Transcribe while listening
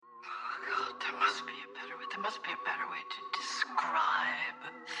must be a better way to describe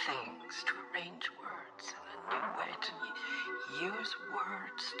things, to arrange words in a new way, to use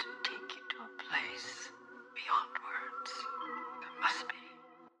words to take you to a place beyond words. There must be.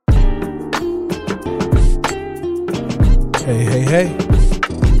 Hey.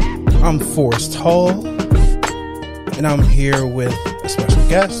 I'm Forrest Hall, and I'm here with a special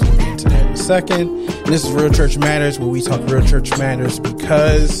guest. We'll get into that in a second. And this is Real Church Matters, where we talk Real Church Matters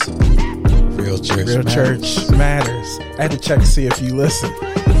because Real Church Matters. I had to check to see if you listen.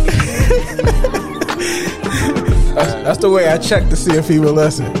 That's the way I check to see if he will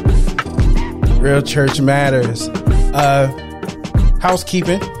listen. Real Church Matters.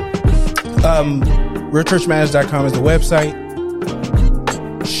 Housekeeping. RealChurchMatters.com is the website.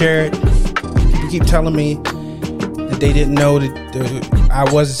 Share it. People keep telling me that they didn't know that I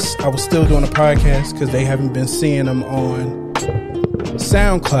was still doing a podcast because they haven't been seeing them on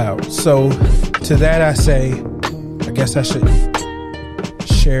SoundCloud. So to that I say, I guess I should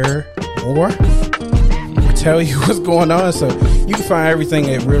share more or tell you what's going on. So you can find everything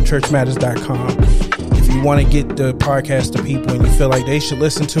at RealChurchMatters.com. If you want to get the podcast to people and you feel like they should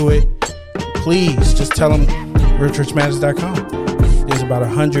listen to it, please just tell them RealChurchMatters.com. There's about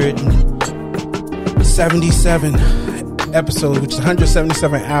 177 episodes, which is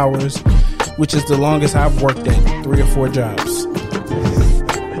 177 hours, which is the longest I've worked at 3 or 4 jobs.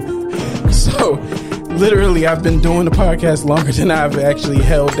 So literally I've been doing the podcast longer than I've actually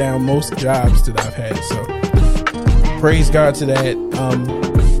held down most jobs that I've had. So praise God to that.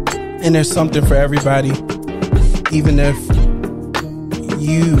 And there's something for everybody, even if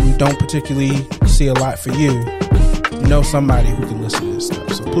you don't particularly see a lot for you. You know somebody who can listen to this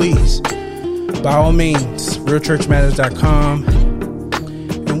stuff. So please, by all means, RealChurchMatters.com.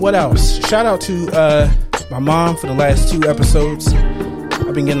 And what else? Shout out to my mom for the last 2 episodes.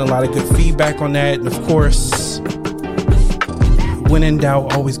 I've been getting a lot of good feedback on that. And of course, when in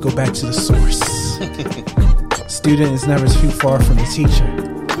doubt, always go back to the source. Student is never too far from the teacher.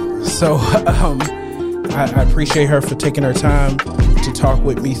 So I appreciate her for taking her time to talk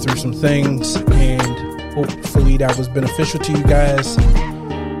with me through some things, and hopefully that was beneficial to you guys.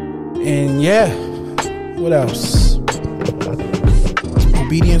 And yeah, what else?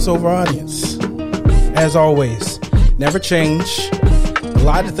 Obedience over audience. As always, never change. A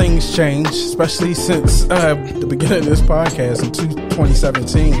lot of things change, especially since the beginning of this podcast in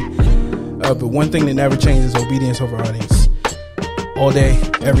 2017. But one thing that never changes is obedience over audience. All day,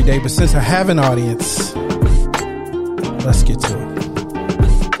 every day. But since I have an audience, let's get to it.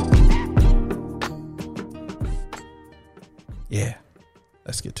 Yeah,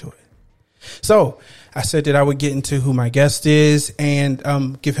 let's get to it. So I said that I would get into who my guest is and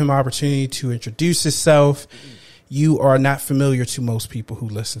give him an opportunity to introduce himself. You are not familiar to most people who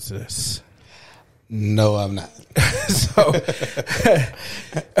listen to this. No, I'm not. So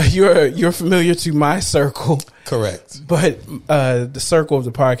you're familiar to my circle. Correct. But the circle of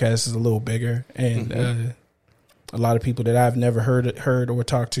the podcast is a little bigger, and a lot of people that I've never heard or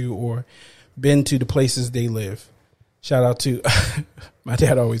talked to or been to the places they live. Shout out to my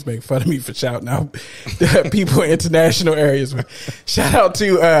dad always make fun of me for shouting out people in international areas. Shout out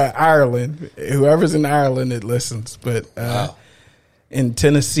to Ireland, whoever's in Ireland that listens, but in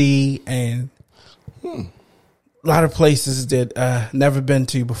Tennessee and a lot of places that never been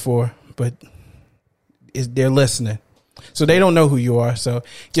to before, but they're listening. So they don't know who you are. So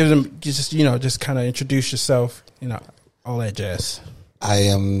give them just kind of introduce yourself, all that jazz. I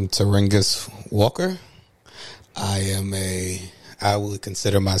am Taringus Walker. I would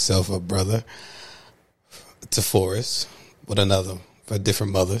consider myself a brother to Forrest, but for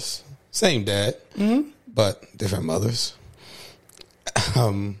different mothers. Same dad, but different mothers.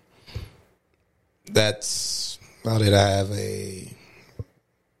 That's about it. I have a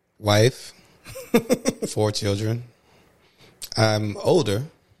wife, 4 children. I'm older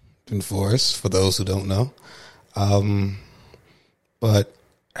than Forrest, for those who don't know. But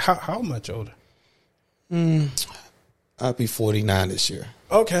how much older? I'll be 49 this year.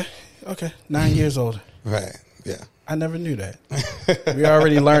 Okay. 9 years older. Right. Yeah. I never knew that. We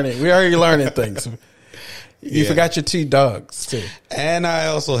already learning things. You forgot your 2 dogs too. And I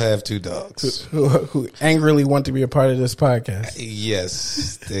also have 2 dogs who angrily want to be a part of this podcast.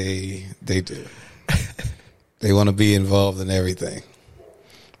 Yes, they do. They want to be involved in everything.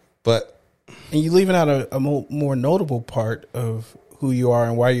 And you're leaving out a more notable part of who you are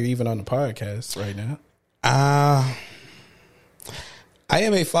and why you're even on the podcast right now. I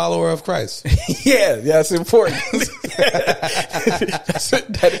am a follower of Christ. Yeah, that's important.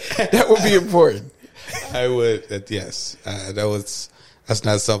 That would be important. I would. Yes, that's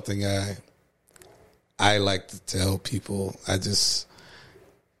not something I like to tell people,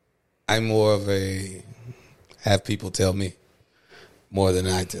 I'm more of have people tell me more than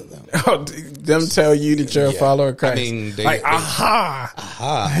I tell them. Oh, them tell you that you're a follower of Christ. I mean, aha,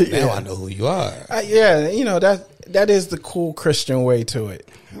 now I know who you are. That is the cool Christian way to it.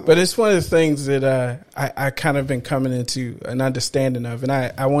 But it's one of the things that I kind of been coming into an understanding of. And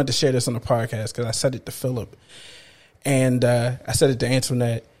I wanted to share this on the podcast because I said it to Philip. And I said it to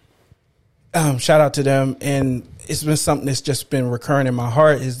Antoinette. Shout out to them. And it's been something that's just been recurring in my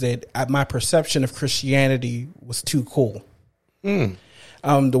heart is that my perception of Christianity was too cool. The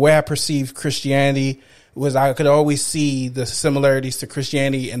way I perceived Christianity was I could always see the similarities to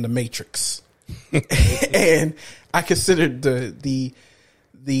Christianity and the Matrix. And I considered the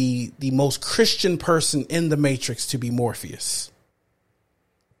most Christian person in the Matrix to be Morpheus.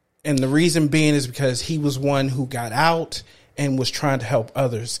 And the reason being is because he was one who got out and was trying to help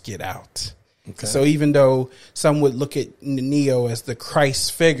others get out. Okay. So even though some would look at Neo as the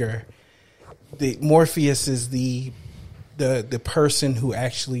Christ figure, the Morpheus is the person who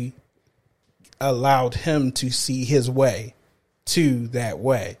actually allowed him to see his way to that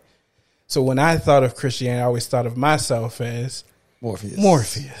way. So when I thought of Christianity, I always thought of myself as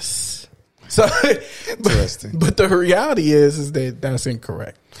Morpheus. So, interesting. But the reality is that that's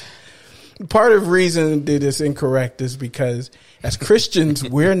incorrect. Part of the reason that it's incorrect is because as Christians,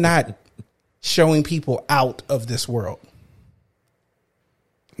 we're not showing people out of this world.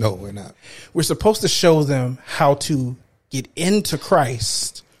 No, we're not. We're supposed to show them how to get into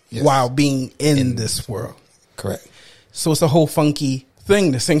Christ while being in this world. Correct. So it's a whole funky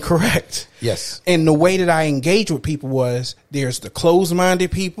thing that's incorrect. Yes. And the way that I engage with people was there's the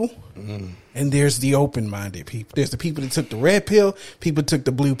closed-minded people and there's the open-minded people. There's the people that took the red pill, people took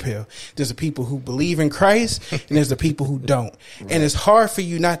the blue pill. There's the people who believe in Christ and there's the people who don't. Right. And it's hard for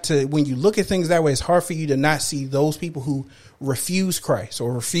you not to, when you look at things that way, it's hard for you to not see those people who refuse Christ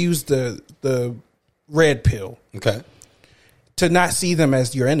or refuse the red pill. Okay. To not see them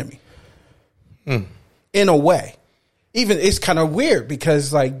as your enemy. In a way. Even it's kind of weird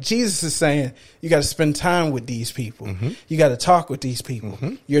because like Jesus is saying, you got to spend time with these people. You got to talk with these people.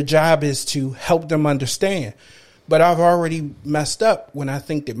 Your job is to help them understand. But I've already messed up when I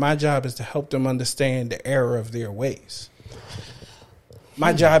think that my job is to help them understand the error of their ways.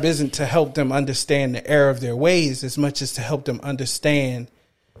 My job isn't to help them understand the error of their ways as much as to help them understand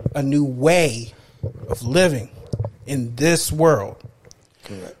a new way of living in this world.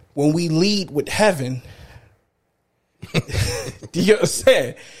 Correct. When we lead with heaven, do you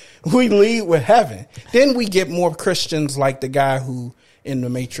understand? We lead with heaven. Then we get more Christians like the guy who in the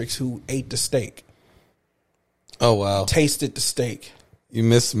Matrix who ate the steak. Oh, wow. Tasted the steak. You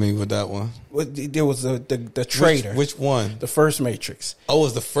missed me with that one. There was the traitor. Which one? The first Matrix. Oh, it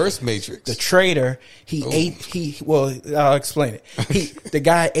was the first Matrix. The traitor, I'll explain it. The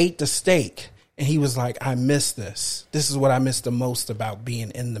guy ate the steak. And he was like, I miss this. This is what I miss the most about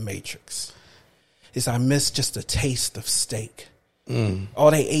being in the Matrix. Is I miss just a taste of steak.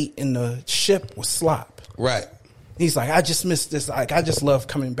 All they ate in the ship was slop. Right. He's like, I just miss this. Like, I just love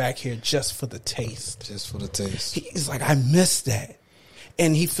coming back here just for the taste. Just for the taste. He's like, I miss that.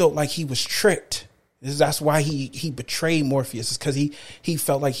 And he felt like he was tricked. That's why he betrayed Morpheus. Is because he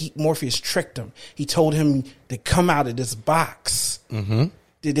felt like Morpheus tricked him. He told him to come out of this box.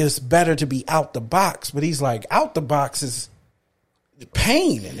 That it's better to be out the box. But he's like, out the box is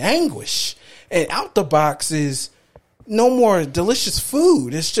pain and anguish. And out the box is no more delicious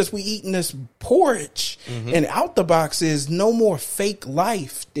food. It's just we eating this porridge. And out the box is no more fake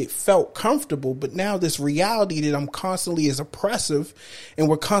life that felt comfortable. But now this reality that I'm constantly is oppressive and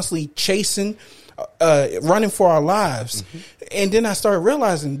we're constantly chasing, running for our lives. And then I started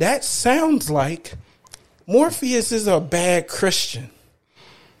realizing that sounds like Morpheus is a bad Christian.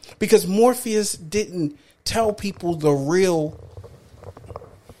 Because Morpheus didn't tell people the real.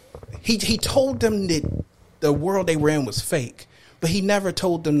 He told them that the world they were in was fake, but he never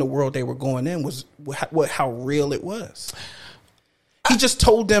told them the world they were going in was how real it was. He just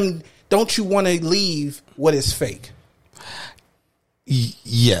told them, "Don't you want to leave what is fake?"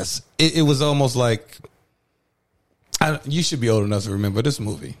 Yes, it was almost like you should be old enough to remember this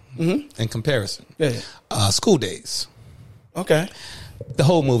movie. In comparison, School Days. Okay. The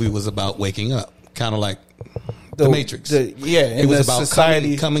whole movie was about waking up, kind of like the Matrix. It was about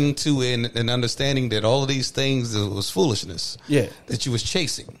coming to an understanding that all of these things was foolishness. Yeah, that you was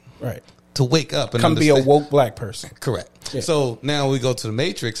chasing. Right. To wake up and be a woke black person. Correct. Yeah. So now we go to the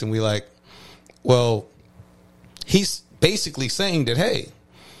Matrix and we like, well, he's basically saying that, hey,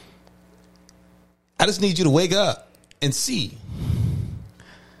 I just need you to wake up and see.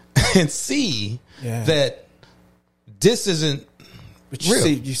 and see Yeah. that this isn't But you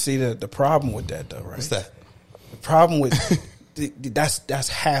real. see the problem with that, though, right? What's that? The problem with that's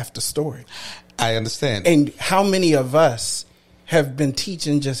half the story. I understand. And how many of us have been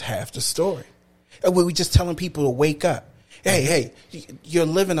teaching just half the story? And we just telling people to wake up. Hey, you're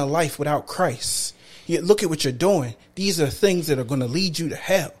living a life without Christ. Look at what you're doing. These are things that are going to lead you to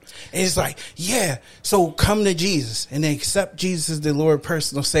hell. And it's like, yeah, so come to Jesus and they accept Jesus as their Lord,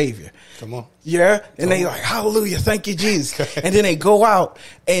 personal Savior. Come on. Yeah. And they like, hallelujah, thank you, Jesus. And then they go out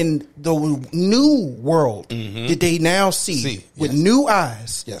and the new world that they now see with new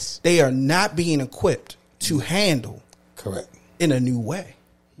eyes, Yes. they are not being equipped to handle Correct. in a new way.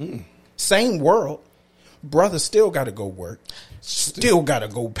 Same world. Brother still got to go work. Still got to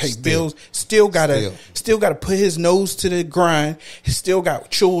go pay bills. Still got to put his nose to the grind. He still got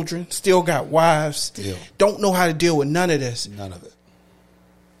children. Still got wives. Still. Don't know how to deal with none of this. None of it.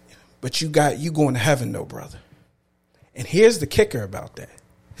 But you going to heaven though, brother. And here's the kicker about that.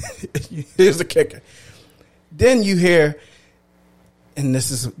 Here's the kicker. Then you hear, and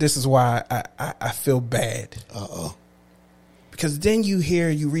this is why I feel bad. Because then you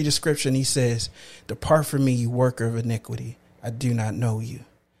read a scripture and he says, "Depart from me, you worker of iniquity. I do not know you."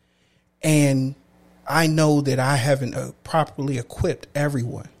 And I know that I haven't properly equipped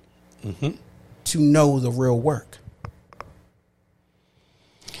everyone to know the real work.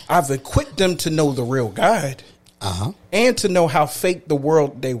 I've equipped them to know the real God and to know how fake the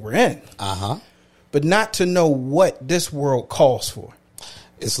world they were in, but not to know what this world calls for.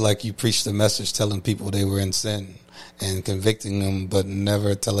 It's like you preach the message telling people they were in sin and convicting them, but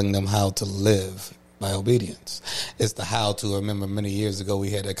never telling them how to live by obedience. It's the how to. I remember many years ago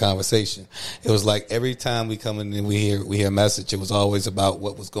we had that conversation. It was like every time we come in and we hear a message, it was always about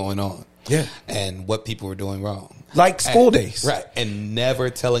what was going on. Yeah. And what people were doing wrong. Like school days. Right. And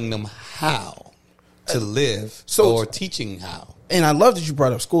never telling them how to live or teaching how. And I love that you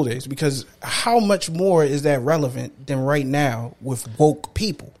brought up school days, because how much more is that relevant than right now with woke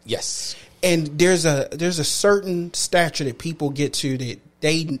people? Yes. And there's a certain stature that people get to that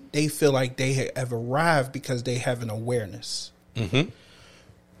they feel like they have arrived because they have an awareness.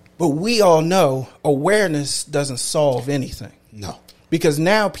 But we all know awareness doesn't solve anything. No. Because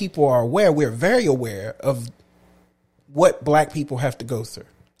now people are aware. We're very aware of what black people have to go through.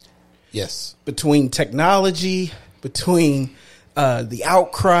 Yes. Between technology, between the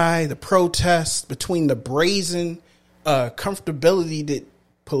outcry, the protests, between the brazen comfortability that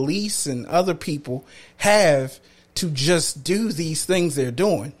police and other people have to just do these things they're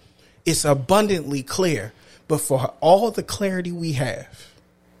doing, it's abundantly clear. But for all the clarity we have,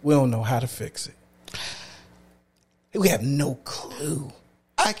 we don't know how to fix it. We have no clue.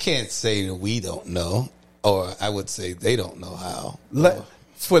 I can't say that we don't know, or I would say they don't know how.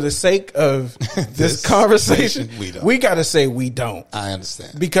 For the sake of this conversation, we got to say we don't. I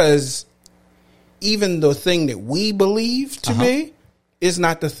understand. Because even the thing that we believe to be is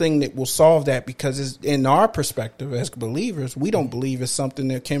not the thing that will solve that, because it's, in our perspective as believers, we don't believe it's something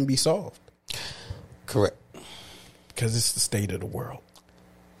that can be solved. Correct. Because it's the state of the world.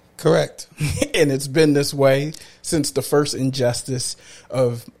 Correct. And it's been this way since the first injustice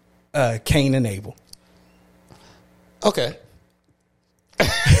of Cain and Abel. Okay.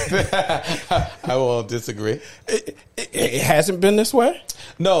 I won't disagree. It hasn't been this way?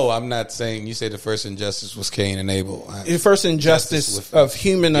 No, I'm not saying. You say the first injustice was Cain and Abel. The first injustice of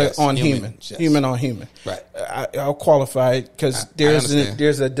human on human. Yes. Human on human. Right. I'll qualify it because there's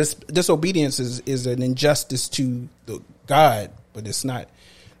a disobedience is an injustice to the God, but it's not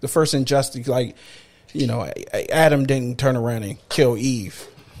the first injustice. Like, you know, Adam didn't turn around and kill Eve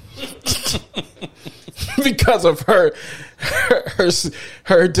because of her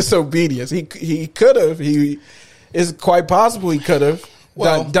disobedience. He could have. It's quite possible he could have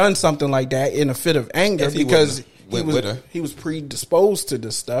done something like that in a fit of anger, because he was predisposed to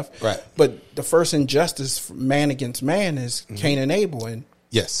this stuff. Right. But the first injustice, man against man, is Cain and Abel, and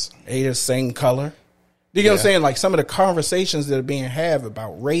yes, they the same color. You know what I'm saying? Like, some of the conversations that are being had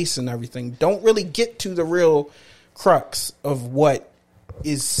about race and everything don't really get to the real crux of what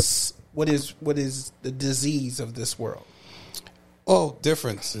is the disease of this world. Well,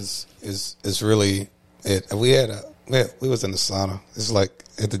 difference is really it. We was in the sauna. It's like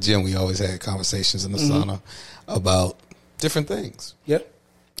at the gym, we always had conversations in the sauna about different things. Yep.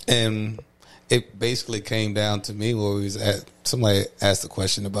 And it basically came down to me where somebody asked a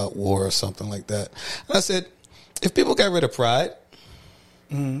question about war or something like that. And I said, if people got rid of pride,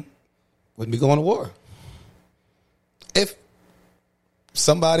 wouldn't be going to war. If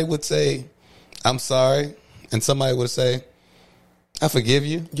somebody would say, I'm sorry, and somebody would say, I forgive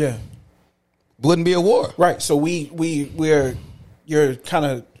you. Yeah. Wouldn't be a war. Right. So you're kind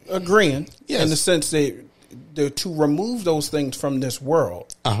of agreeing Yes. in the sense that to remove those things from this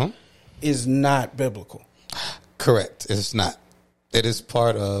world is not biblical. Correct. It's not. It is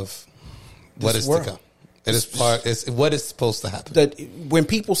part of what This is world. to come. It is part. It's what is supposed to happen. That when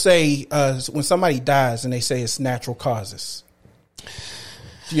people say when somebody dies and they say it's natural causes,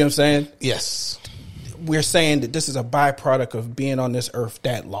 you know what I'm saying? Yes. We're saying that this is a byproduct of being on this earth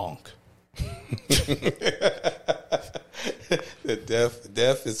that long. The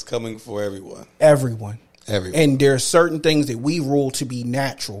death is coming for everyone. Everyone. Everyone. And there are certain things that we rule to be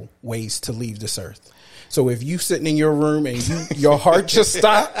natural ways to leave this earth. So if you sitting in your room and your heart just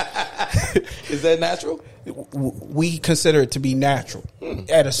stopped, Is that natural? we consider it to be natural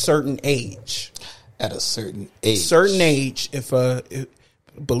at a certain age. At a certain age. Certain age,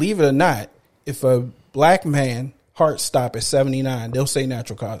 believe it or not, if a black man heart stop at 79, they'll say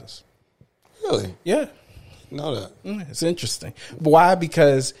natural causes. Really? Yeah. Know that. It's interesting. Why?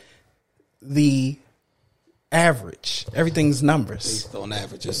 Because the average, everything's numbers. Based on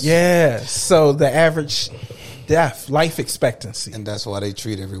averages. Yeah. So the average life expectancy. And that's why they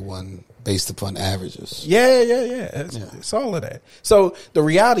treat everyone based upon averages. Yeah. It's all of that. So the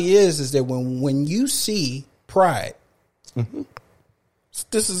reality is that when you see pride,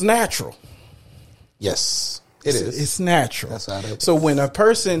 this is natural. Yes. It is. It's natural. That's how it is. So when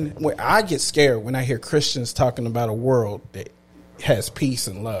I get scared when I hear Christians talking about a world that has peace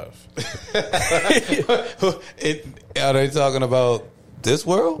and love. Are they talking about this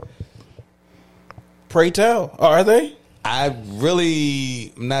world? Pray tell, are they? I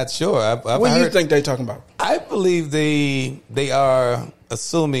really am not sure. I've What do you heard- think they're talking about? I believe they are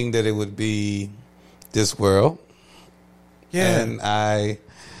assuming that it would be this world. Yeah. And I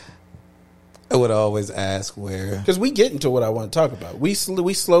would always ask where. Because we get into what I want to talk about. We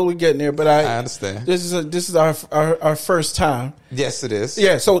slowly getting there, but I understand. This is our first time. Yes, it is.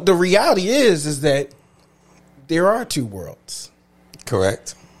 Yeah. So the reality is that there are two worlds.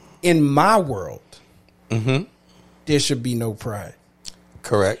 Correct. In my world, there should be no pride.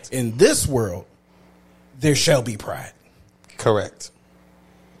 Correct. In this world, there shall be pride. Correct.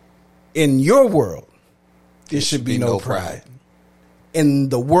 In your world, there should be no pride. In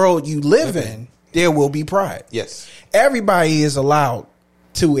the world you live in, there will be pride. Yes. Everybody is allowed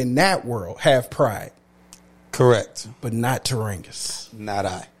to, in that world, have pride, Correct. but not Tarangas. Not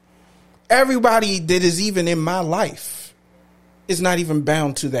I. Everybody that is even in my life is not even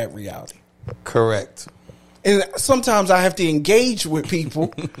bound to that reality. Correct. And sometimes I have to engage with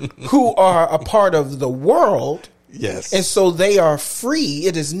people who are a part of the world. Yes. And so they are free.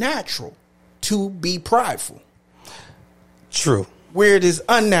 It is natural to be prideful, True. where it is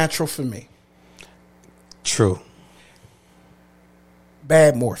unnatural for me. True.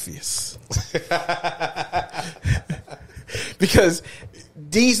 Bad Morpheus. Because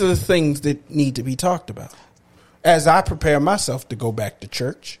these are the things that need to be talked about. As I prepare myself to go back to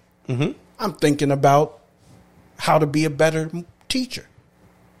church, I'm thinking about how to be a better teacher.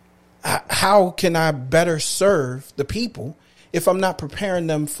 How can I better serve the people if I'm not preparing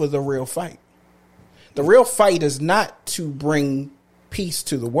them for the real fight? The real fight is not to bring peace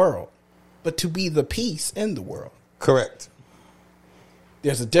to the world, but to be the peace in the world. Correct.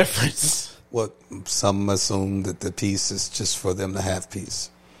 There's a difference. What some assume that the peace is just for them to have peace.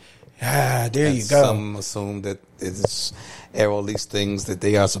 There And you go. Some assume that it's all these things that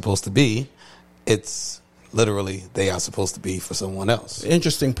they are supposed to be. It's literally they are supposed to be for someone else.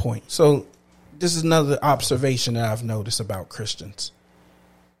 Interesting point. So this is another observation that I've noticed about Christians.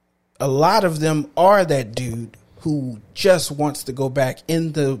 A lot of them are that dude who just wants to go back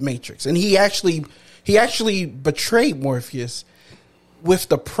in the Matrix. And he actually betrayed Morpheus with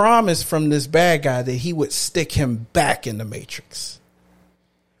the promise from this bad guy that he would stick him back in the Matrix.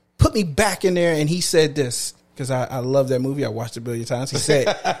 Put me back in there. And he said this, because I love that movie. I watched it a billion times.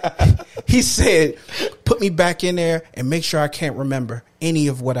 He said, put me back in there and make sure I can't remember any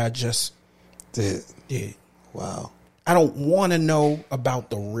of what I just Did. Wow. I don't want to know about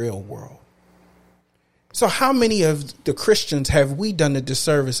the real world. So how many of the Christians have we done the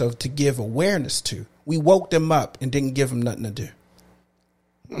disservice of to give awareness to? We woke them up and didn't give them nothing to do.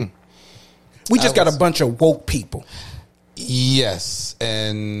 We just got a bunch of woke people. Yes,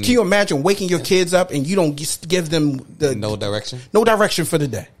 and Can you imagine waking your kids up and you don't give them no direction. no direction for the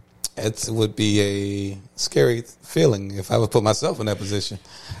day? It would be a scary feeling if I would put myself in that position.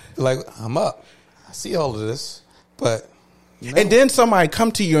 Like, I'm up. I see all of this, but no. And then somebody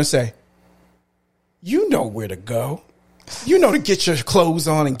come to you and say, you know where to go. You know to get your clothes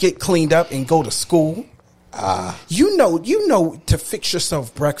on and get cleaned up and go to school. You know to fix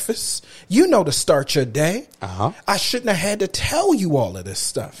yourself breakfast. You know to start your day. I shouldn't have had to tell you all of this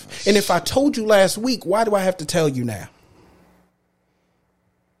stuff. And if I told you last week, why do I have to tell you now?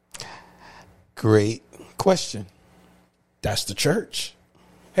 Great question. That's the church.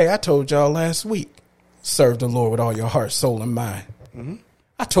 Hey, I told y'all last week, serve the Lord with all your heart, soul, and mind.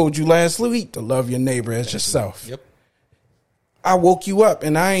 I told you last week to love your neighbor as yourself. Yep. I woke you up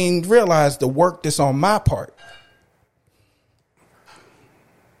and I ain't realized the work that's on my part.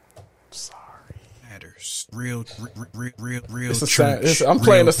 Sorry. Matters. Real church. I'm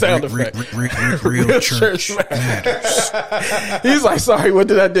playing the sound effect. Real church matters. He's like, sorry, what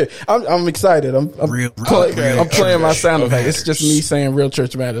did I do? I'm excited. I'm playing my sound effect. It's just me saying real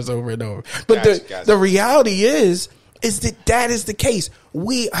church matters over and over. But the reality is that is the case.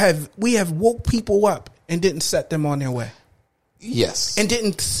 We have woke people up and didn't set them on their way. Yes. And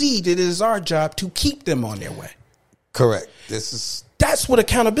didn't see that it is our job to keep them on their way. Correct. That's what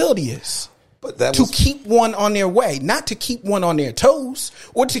accountability is. But that to keep one on their way, not to keep one on their toes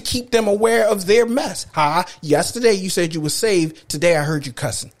or to keep them aware of their mess. Yesterday you said you were saved. Today I heard you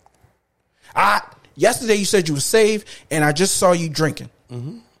cussing. Yesterday you said you were saved and I just saw you drinking.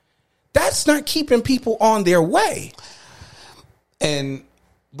 That's not keeping people on their way.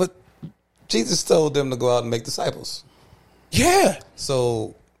 But Jesus told them to go out and make disciples. Yeah.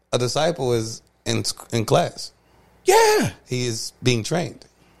 So a disciple is in class. Yeah. He is being trained.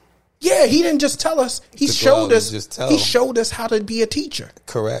 Yeah, he didn't just tell us. He showed us. He showed us how to be a teacher.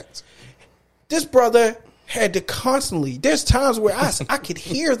 Correct. This brother had to constantly. There's times where I could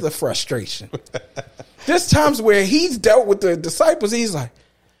hear the frustration. There's times where he's dealt with the disciples. He's like,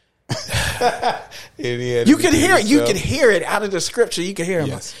 you could hear it. You could hear it out of the scripture. You could hear him.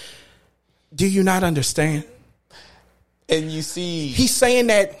 Yes. Like, do you not understand? And you see, he's saying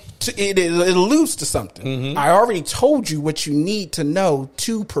that it alludes to something. I already told you what you need to know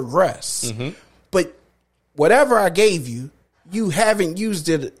to progress. But whatever I gave you, you haven't used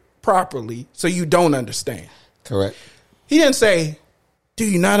it properly, so you don't understand. Correct. He didn't say, do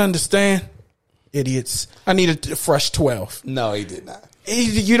you not understand? Idiots. I need a fresh 12. No, he did not.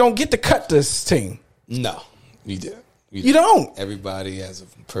 You don't get to cut this team. No, you didn't. You don't. Everybody has a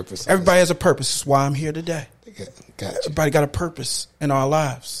purpose. Everybody has a purpose. That's why I'm here today. Gotcha. Everybody got a purpose in our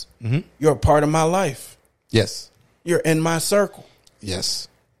lives. You're a part of my life. Yes. You're in my circle. Yes.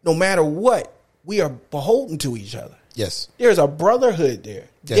 No matter what, we are beholden to each other. Yes. There's a brotherhood there.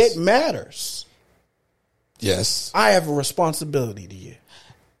 Yes. It matters. Yes. I have a responsibility to you.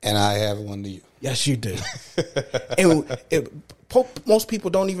 And I have one to you. Yes, you do. And most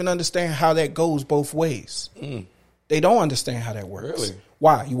people don't even understand how that goes both ways. They don't understand how that works. Really?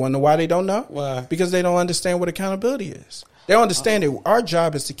 Why? You want to know why they don't know? Why? Because they don't understand what accountability is. They don't understand that our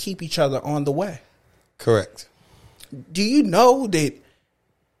job is to keep each other on the way. Correct. Do you know that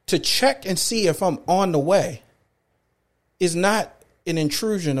to check and see if I'm on the way is not an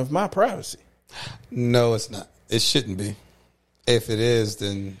intrusion of my privacy? No, it's not. It shouldn't be. If it is,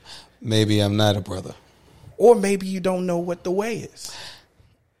 then maybe I'm not a brother. Or maybe you don't know what the way is.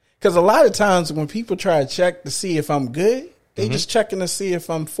 Because a lot of times when people try to check to see if I'm good, they just checking to see if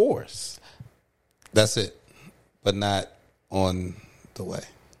I'm forced. That's it. But not on the way.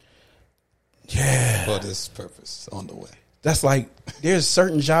 Yeah. For this purpose, on the way. That's like, there's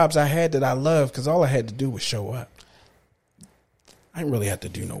certain jobs I had that I love because all I had to do was show up. I didn't really have to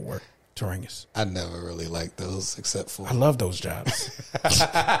do no work. Turingus. I never really liked those except for... I love those jobs.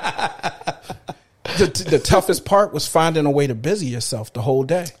 The toughest part was finding a way to busy yourself the whole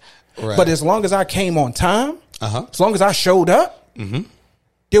day. Right. But as long as I came on time, as long as I showed up,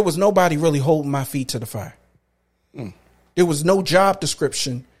 there was nobody really holding my feet to the fire. There was no job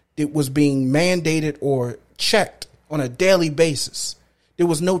description that was being mandated or checked on a daily basis. There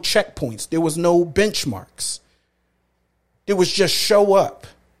was no checkpoints. There was no benchmarks. It was just show up.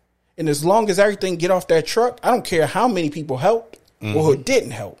 And as long as everything get off that truck, I don't care how many people helped or who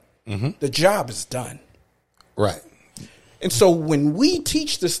didn't help. The job is done. Right. And so when we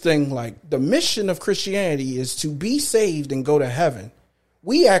teach this thing, like the mission of Christianity is to be saved and go to heaven,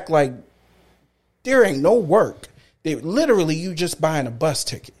 we act like there ain't no work. They literally, you just buying a bus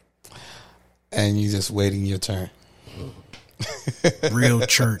ticket. And you just waiting your turn. Real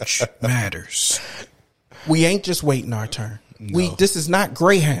church matters. We ain't just waiting our turn. No. This is not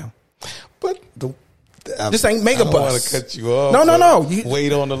Greyhound. But this ain't Megabus. I don't want to cut you off. No.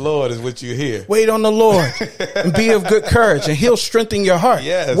 Wait on the Lord is what you hear. Wait on the Lord and be of good courage, and He'll strengthen your heart.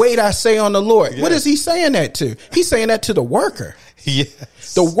 Yes. Wait, I say on the Lord. Yes. What is He saying that to? He's saying that to the worker.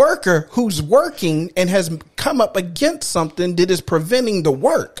 Yes. The worker who's working and has come up against something that is preventing the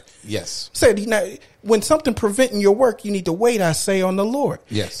work. Yes. Said, when something preventing your work, you need to wait, I say, on the Lord.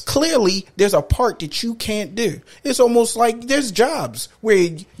 Yes. Clearly, there's a part that you can't do. It's almost like there's jobs where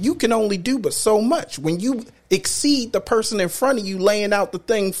you can only do but so much. When you exceed the person in front of you laying out the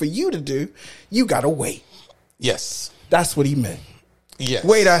thing for you to do, you got to wait. Yes. That's what he meant. Yes.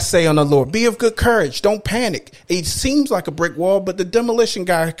 Wait, I say, on the Lord. Be of good courage. Don't panic. It seems like a brick wall, but the demolition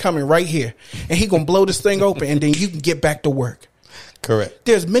guy is coming right here, and he going to blow this thing open, and then you can get back to work. Correct.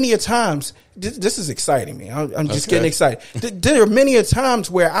 There's many a times, this is exciting me. I'm just getting excited. There are many a times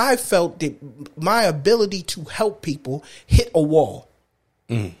where I felt that my ability to help people hit a wall.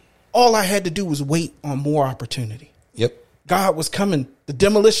 All I had to do was wait on more opportunity. Yep. God was coming. The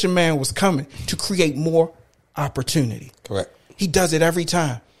demolition man was coming to create more opportunity. Correct. He does it every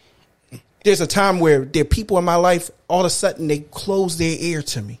time. There's a time where there are people in my life, all of a sudden they close their ear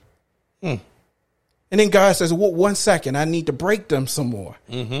to me. And then God says, well, 1 second, I need to break them some more.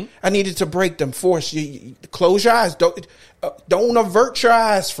 I needed to break them. Force you, close your eyes. Don't avert your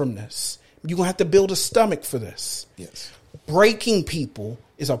eyes from this. You're going to have to build a stomach for this. Yes. Breaking people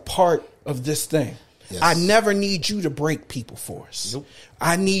is a part of this thing. Yes. I never need you to break people for us. Nope.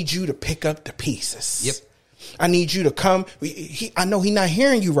 I need you to pick up the pieces. Yep. I need you to come. I know he's not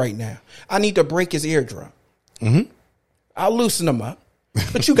hearing you right now. I need to break his eardrum. I'll loosen him up,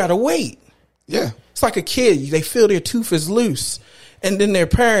 but you got to wait. Yeah. It's like a kid. They feel their tooth is loose, and then their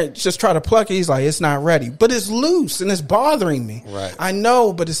parents just try to pluck it. He's like, it's not ready, but it's loose and it's bothering me. Right. I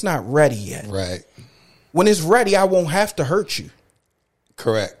know, but it's not ready yet. Right. When it's ready, I won't have to hurt you.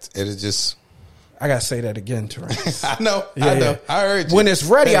 Correct. It is just. I got to say that again, Terrence. I know. I heard you. When it's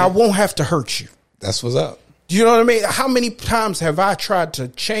ready, I won't have to hurt you. That's what's up. You know what I mean? How many times have I tried to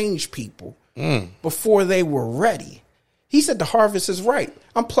change people before they were ready? He said the harvest is ripe.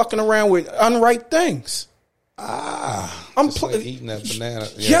 I'm plucking around with unripe things. I'm like eating that banana.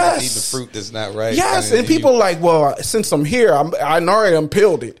 Yeah, yes. Eating the fruit that's not right. Yes. And people are like, well, since I'm here, I already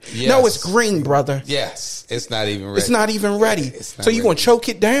unpeeled it. Yes. No, it's green, brother. Yes. It's not even ready. It's not even ready. Not so you going to choke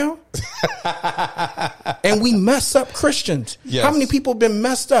it down? And we mess up Christians. Yes. How many people have been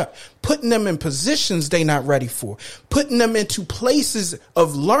messed up? Putting them in positions they not ready for. Putting them into places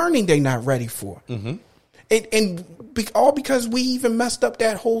of learning they not ready for. All because we even messed up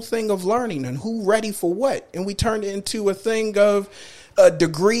that whole thing of learning and who ready for what. And we turned it into a thing of a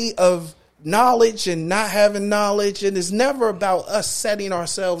degree of knowledge and not having knowledge. And it's never about us setting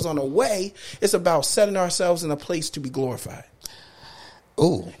ourselves on a way. It's about setting ourselves in a place to be glorified.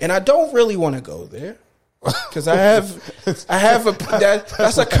 Ooh. And I don't really want to go there. Because that's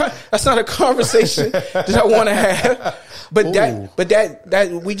not a conversation that I want to have. But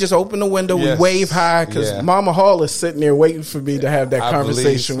that we just open the window, yes. we wave high because Mama Hall is sitting there waiting for me to have that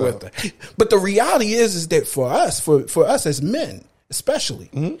conversation with her. But the reality is that for us as men,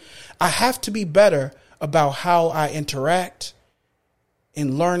 especially, I have to be better about how I interact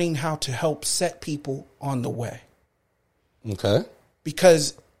in learning how to help set people on the way. Okay.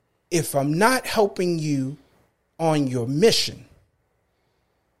 Because if I'm not helping you on your mission,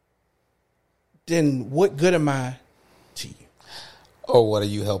 then what good am I to you? Or what are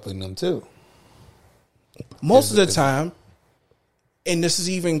you helping them to? Most of the time, and this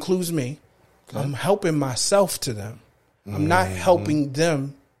even includes me, I'm helping myself to them. I'm not helping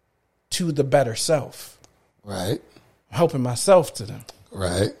them to the better self. Right. I'm helping myself to them.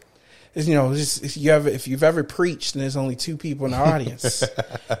 Right. You know, if you've ever preached and there's only two people in the audience,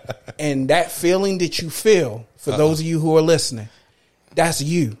 and that feeling that you feel for those of you who are listening, that's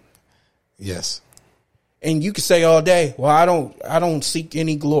you. Yes. And you can say all day, well, I don't seek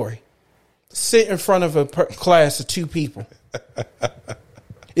any glory. Sit in front of a class of two people.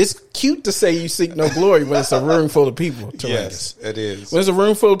 It's cute to say you seek no glory when it's a room full of people. Yes, it is. When it's a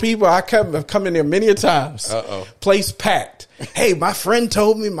room full of people, I've come in there many a times. Place packed. Hey, my friend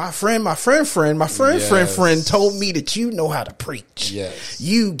told me, my friend told me that you know how to preach. Yes.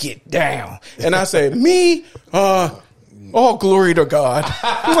 You get down. And I say, me? All glory to God.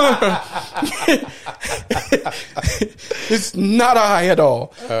 It's not I at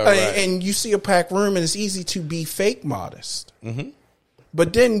all. Right. And you see a packed room and it's easy to be fake modest.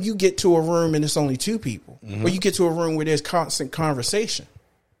 But then you get to a room and it's only two people. Or you get to a room where there's constant conversation.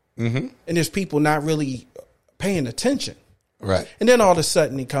 And there's people not really paying attention. Right. And then all of a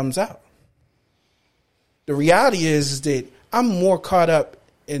sudden it comes out. The reality is that I'm more caught up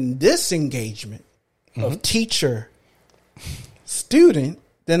in this engagement of teacher student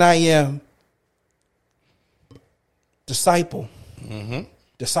than I am discipler.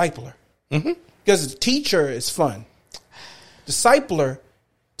 Because teacher is fun. Discipler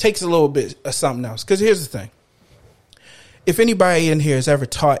takes a little bit of something else. Because here's the thing. if anybody in here has ever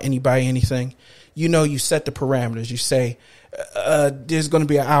taught anybody anything, you know, you set the parameters. You say, there's going to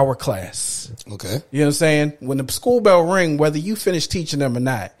be an hour class. Okay. You know what I'm saying? When the school bell ring, whether you finish teaching them or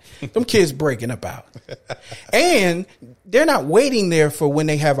not, them kids breaking up out. And they're not waiting there for when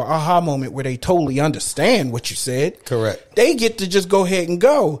they have an aha moment where they totally understand what you said. Correct. They get to just go ahead and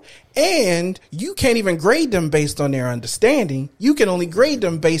go. And you can't even grade them based on their understanding. You can only grade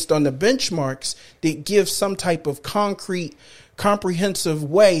them based on the benchmarks that give some type of concrete, comprehensive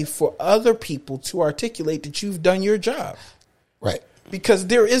way for other people to articulate that you've done your job. Right. Because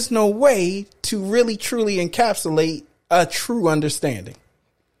there is no way to really truly encapsulate a true understanding.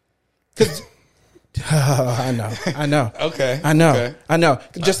 Because I know. Okay. I know. Okay. I know.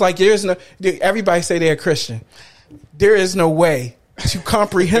 Just like everybody say they're a Christian. There is no way to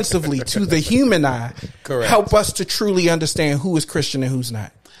comprehensively to the human eye Correct. help us to truly understand who is Christian and who's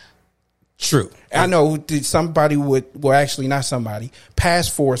not. True. I know somebody actually not somebody,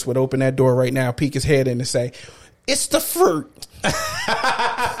 Past Force would open that door right now, peek his head in and say, it's the fruit.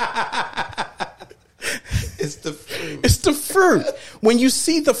 It's the fruit. It's the fruit. When you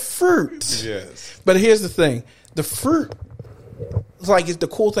see the fruit. Yes. But here's the thing. The fruit, it's the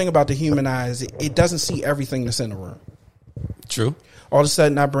cool thing about the human eye is it doesn't see everything that's in the room. True. All of a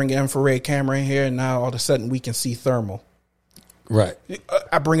sudden, I bring an infrared camera in here, and now all of a sudden we can see thermal. Right.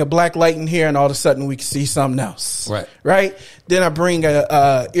 I bring a black light in here, and all of a sudden we can see something else. Right. Right. Then I bring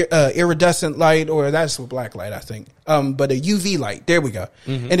a iridescent light, or that's a black light, I think. But a UV light. There we go.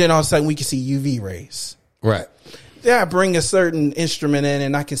 Mm-hmm. And then all of a sudden we can see UV rays. Right. Then I bring a certain instrument in,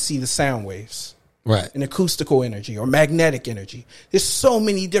 and I can see the sound waves. Right. And acoustical energy or magnetic energy. There's so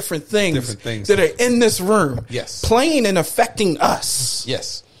many different things that are in this room. Yes. Playing and affecting us.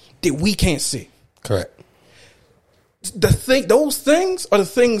 Yes. That we can't see. Correct. Those things are the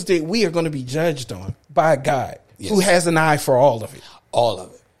things that we are going to be judged on by God, who has an eye for all of it. All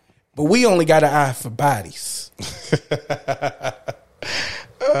of it. But we only got an eye for bodies.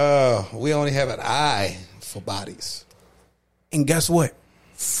 We only have an eye for bodies. And guess what?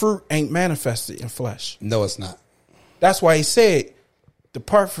 Fruit ain't manifested in flesh. No, it's not. That's why he said,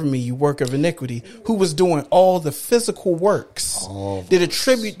 depart from me, you work of iniquity, who was doing all the physical works that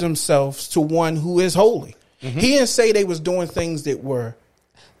attribute themselves to one who is holy. Mm-hmm. He didn't say they was doing things that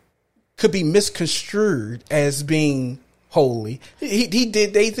could be misconstrued as being holy. They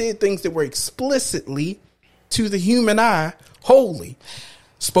did things that were explicitly to the human eye holy.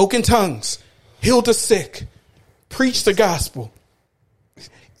 Spoke in tongues, healed the sick, preached the gospel.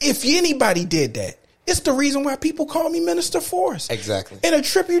 If anybody did that, it's the reason why people call me Minister Forrest. Exactly. And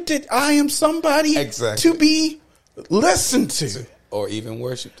attribute that I am somebody to be listened to. Or even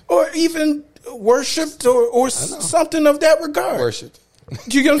worshipped. Or even worshipped or something of that regard. Worshipped.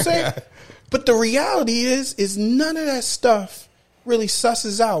 Do you get what I'm saying? But the reality is none of that stuff really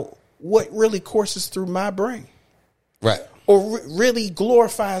susses out what really courses through my brain. Right. Or really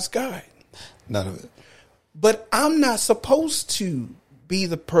glorifies God. None of it. But I'm not supposed to be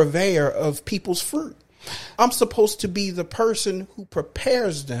the purveyor of people's fruit. I'm supposed to be the person who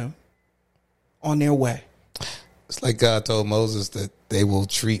prepares them on their way. It's like God told Moses that they will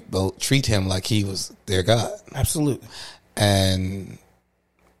treat him like he was their God. Absolutely. And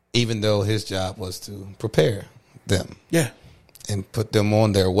even though his job was to prepare them. Yeah. And put them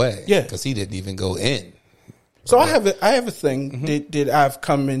on their way. Yeah. Because he didn't even go in. So I have a thing that I've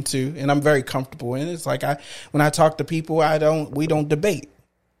come into, and I'm very comfortable in. It's like when I talk to people, we don't debate.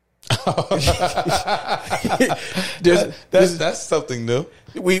 That's something new.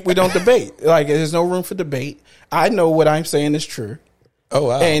 We don't debate. Like there's no room for debate. I know what I'm saying is true. Oh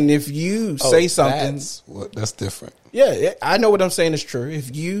wow! And if you say something, that's different. Yeah, I know what I'm saying is true.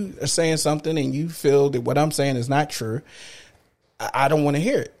 If you are saying something and you feel that what I'm saying is not true, I don't want to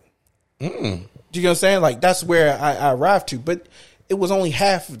hear it. Mm. Do you know what I'm saying? Like that's where I arrived to, but it was only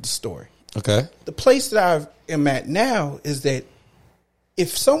half of the story. Okay. The place that I am at now is that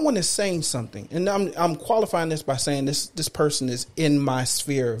if someone is saying something, and I'm qualifying this by saying this person is in my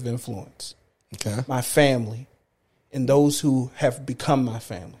sphere of influence, okay, my family, and those who have become my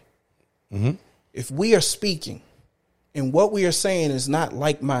family. Mm-hmm. If we are speaking, and what we are saying is not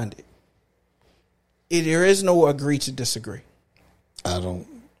like-minded, there is no agree to disagree. I don't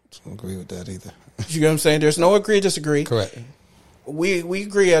agree with that either. You know what I'm saying? There's no agree to disagree. Correct. We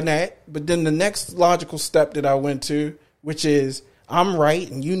agree on that, but then the next logical step that I went to, which is I'm right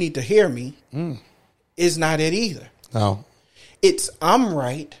and you need to hear me, is not it either. No. It's I'm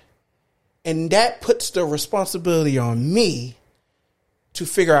right, and that puts the responsibility on me to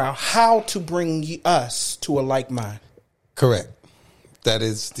figure out how to bring us to a like mind. Correct. That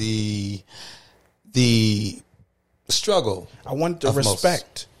is the struggle. I want the of most.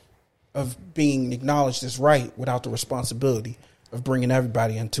 respect of being acknowledged as right without the responsibility of bringing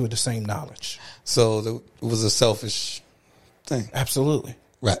everybody into the same knowledge. So it was a selfish thing. Absolutely.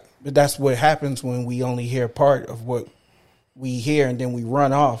 Right. But that's what happens when we only hear part of what we hear and then we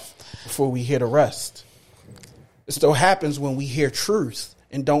run off before we hear the rest. It still happens when we hear truth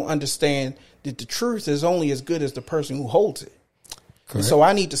and don't understand that the truth is only as good as the person who holds it. And so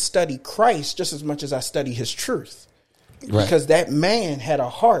I need to study Christ just as much as I study his truth. Right. Because that man had a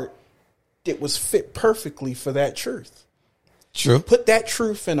heart that was fit perfectly for that truth. True. Put that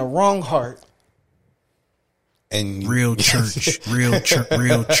truth in a wrong heart. And Real church, real church,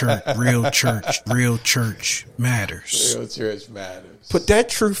 real church, real church, real church matters. Real church matters. Put that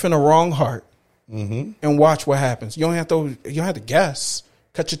truth in a wrong heart and watch what happens. You don't have to guess.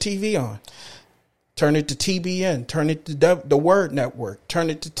 Cut your TV on. Turn it to TBN. Turn it to the Word Network. Turn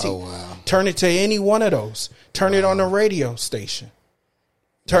it to Turn it to any one of those. Turn it on the radio station.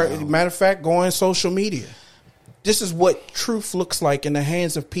 Matter of fact, go on social media. This is what truth looks like in the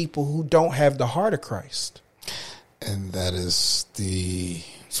hands of people who don't have the heart of Christ. And that is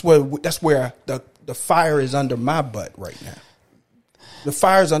That's where the fire is under my butt right now. The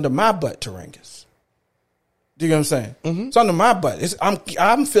fire is under my butt, Turangus. Do you know what I'm saying? Mm-hmm. It's under my butt.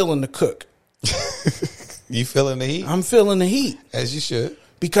 I'm feeling the cook. You feeling the heat? I'm feeling the heat. As you should.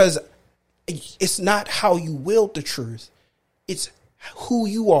 Because it's not how you wield the truth. It's who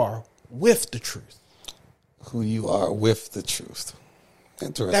you are with the truth. Who you are with the truth.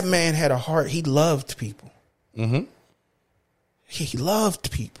 Interesting. That man had a heart. He loved people. Mm-hmm. He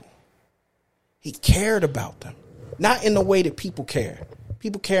loved people. He cared about them. Not in the way that people care.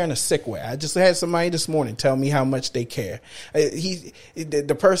 People care in a sick way. I just had somebody this morning tell me how much they care.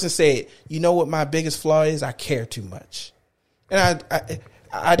 The person said, "You know what my biggest flaw is? I care too much." And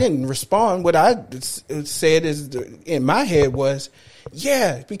I didn't respond. What I said is in my head was,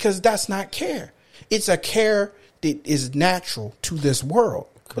 "Yeah, because that's not care. It's a care that is natural to this world,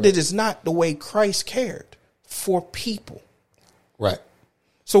 but it is not the way Christ cared for people." Right.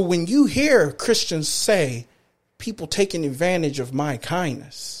 So when you hear Christians say, people taking advantage of my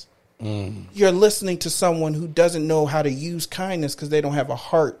kindness, you're listening to someone who doesn't know how to use kindness because they don't have a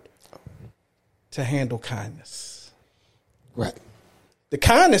heart to handle kindness. Right. The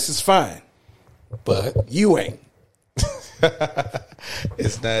kindness is fine, but you ain't.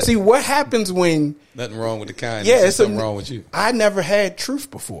 It's not. See what happens when Nothing wrong with the kindness. Yeah, There's something wrong with you. I never had truth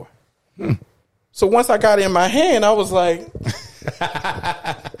before. So once I got it in my hand, I was like,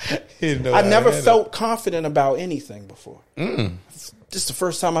 I never felt confident about anything before. This is the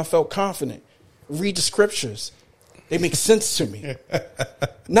first time I felt confident. Read the scriptures. They make sense to me.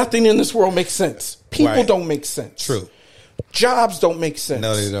 Nothing in this world makes sense. People don't make sense. True. Jobs don't make sense.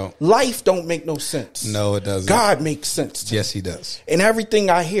 No, they don't. Life don't make no sense. No, it doesn't. God makes sense to me. Yes, he does. And everything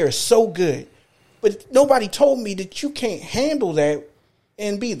I hear is so good. But nobody told me that you can't handle that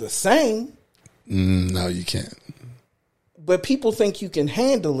and be the same. No, you can't. But people think you can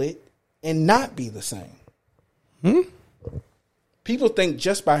handle it and not be the same. People think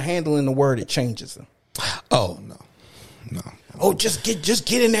just by handling the word, it changes them. Oh, no. Oh, just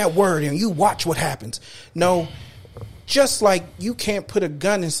get in that word and you watch what happens. No, just like you can't put a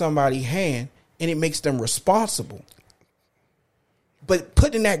gun in somebody's hand and it makes them responsible. But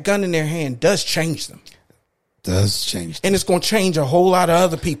putting that gun in their hand does change them. Does change them. And it's going to change a whole lot of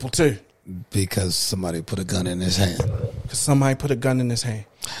other people too. Because somebody put a gun in his hand. Because somebody put a gun in his hand.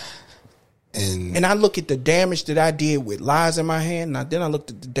 And I look at the damage that I did with lies in my hand, and then I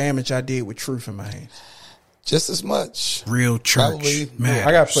looked at the damage I did with truth in my hand. Just as much. Real church Probably. matters.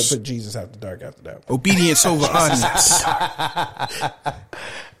 I got to put Jesus out the dark after that. Obedience over audience.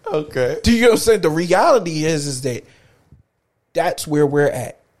 Okay. Do you know what I'm saying? The reality is that that's where we're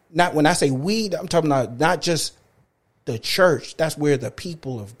at. Not when I say we, I'm talking about not just the church. That's where the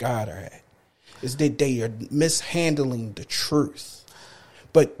people of God are at. Is that they are mishandling the truth.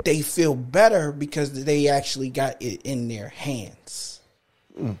 But they feel better because they actually got it in their hands.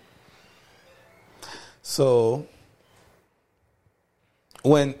 So,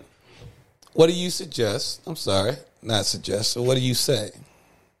 what do you suggest? I'm sorry, not suggest. So what do you say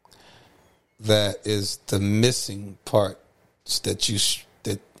that is the missing part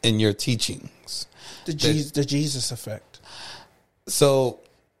that in your teachings? The Jesus effect. So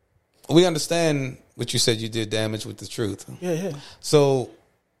we understand what you said. You did damage with the truth. Yeah. So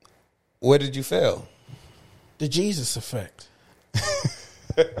where did you fail? The Jesus effect.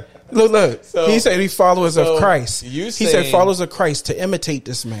 Look. So- he said he followers so of Christ. you He said saying- followers of Christ to imitate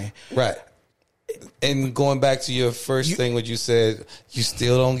this man. Right. And going back to your first thing, what you said, you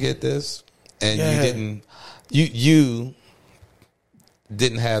still don't get this, and Yeah. you didn't You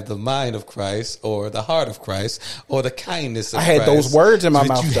didn't have the mind of Christ or the heart of Christ or the kindness of Christ. I had those words in my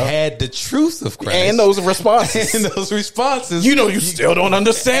mouth, You though. had the truth of Christ. And those responses. And those responses. You still don't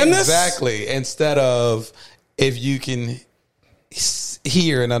understand this? Exactly. Instead of, if you can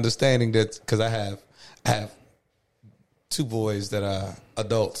hear and understanding that, because I have 2 boys that are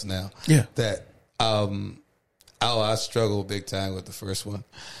adults now. Yeah. That I struggled big time with the first one,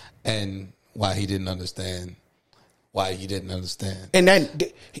 and why he didn't understand. And then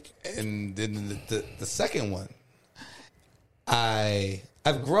the second one, I've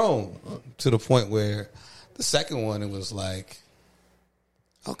grown to the point where the second one, it was like,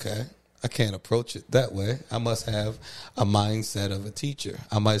 okay, I can't approach it that way. I must have a mindset of a teacher.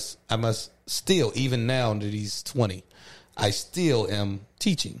 I must still, even now that he's 20, I still am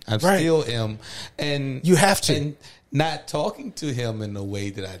teaching. I still am, and you have to, and not talking to him in the way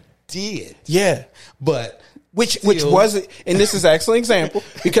that I did. Yeah, but which was, and this is an excellent example,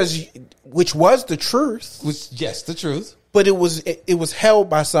 because which was the truth. Yes, the truth. But it was held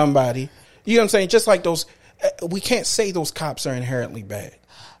by somebody. You know what I'm saying? Just like those, we can't say those cops are inherently bad.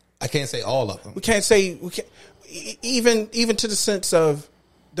 I can't say all of them. We can't even to the sense of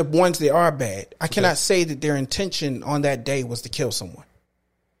the ones that are bad. I cannot say that their intention on that day was to kill someone.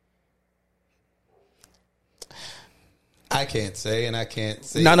 I can't say, and I can't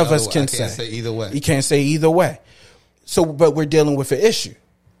say. None of us can say. I can't say either way. You can't say either way. So, but we're dealing with an issue.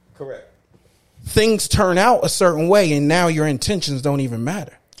 Correct. Things turn out a certain way, and now your intentions don't even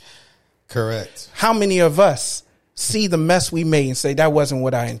matter. Correct. How many of us see the mess we made and say, that wasn't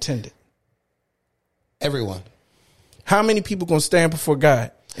what I intended? Everyone. How many people going to stand before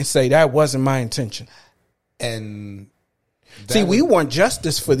God and say, that wasn't my intention? And see, we want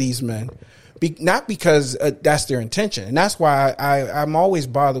justice for these men, not because that's their intention. And that's why I'm always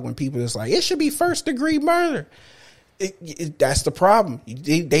bothered when people is like, it should be first degree murder. That's the problem.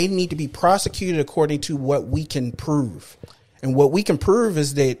 They need to be prosecuted according to what we can prove. And what we can prove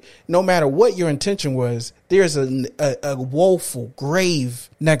is that no matter what your intention was, there's a woeful, grave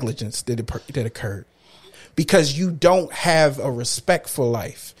negligence that occurred, because you don't have a respect for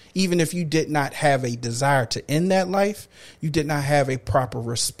life. Even if you did not have a desire to end that life, you did not have a proper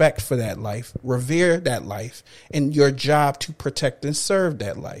respect for that life, revere that life, and your job to protect and serve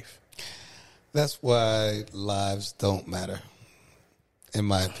that life. That's why lives don't matter, in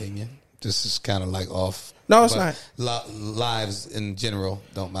my opinion. This is kind of like off. No, it's not. Lives in general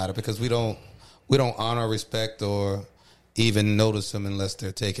don't matter, because we don't honor, respect, or even notice them unless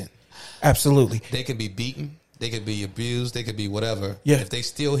they're taken. Absolutely. They could be beaten. They could be abused. They could be whatever. Yeah. If they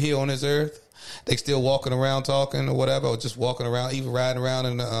still here on this earth, they still walking around talking or whatever, or just walking around, even riding around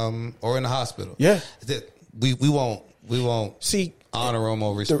in the or in the hospital. Yeah. We won't see honor them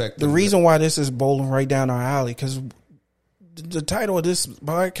or respect them. The reason why this is bowling right down our alley, because the title of this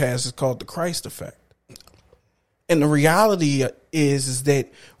podcast is called The Christ Effect. And the reality is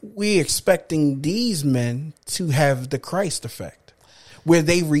that we're expecting these men to have the Christ effect, where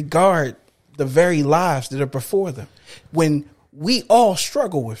they regard the very lives that are before them, when we all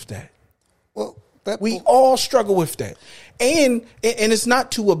struggle with that. Well, we all struggle with that. And it's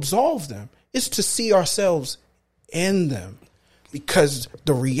not to absolve them. It's to see ourselves in them, because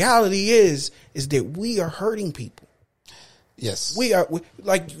the reality is that we are hurting people. Yes. We are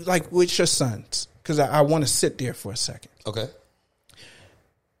like with your sons, because I want to sit there for a second. Okay.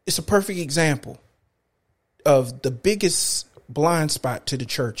 It's a perfect example of the biggest blind spot to the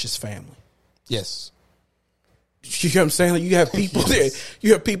church is family. Yes. You know what I'm saying? Like, you have people there.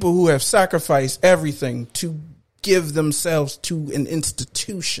 You have people who have sacrificed everything to give themselves to an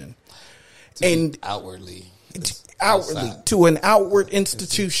institution, and outwardly to an outward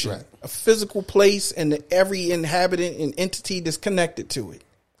institution, right. A physical place, and every inhabitant and entity that's connected to it.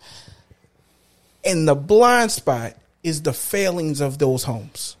 And the blind spot is the failings of those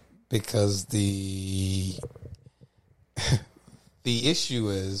homes, because the issue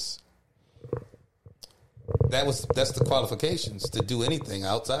is that's the qualifications to do anything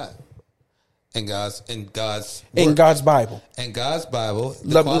outside in God's Bible. In God's Bible,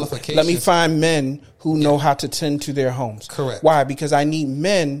 qualifications. Let me find men who know how to tend to their homes. Correct. Why? Because I need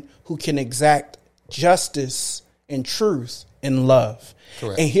men who can exact justice and truth and love.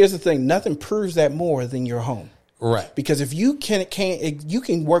 Correct. And here's the thing: nothing proves that more than your home. Right. Because if you can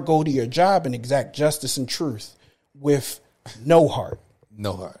go to your job and exact justice and truth with no heart,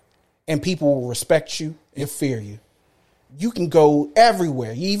 and people will respect you and fear you. You can go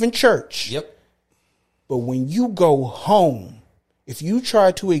everywhere, even church. Yep. But when you go home, if you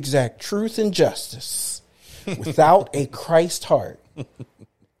try to exact truth and justice without a Christ heart,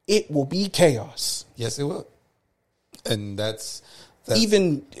 it will be chaos. Yes, it will. And that's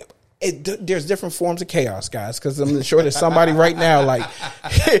even there's different forms of chaos, guys, because I'm sure there's somebody right now like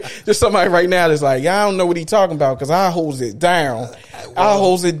there's somebody right now that's like, I don't know what he's talking about because I holds it down. I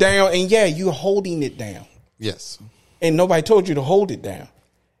holds it down, and yeah, you're holding it down. Yes. And nobody told you to hold it down.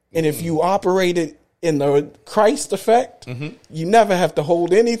 And if you operated in the Christ effect, you never have to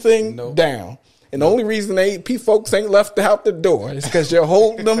hold anything down. And the only reason folks ain't left out the door is because you're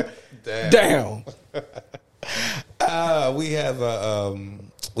holding them down. We have a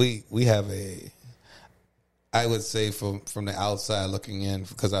I would say from the outside looking in,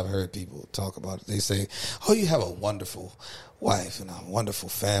 because I've heard people talk about it, they say, oh, you have a wonderful wife and a wonderful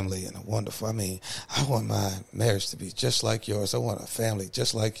family and I want my marriage to be just like yours. I want a family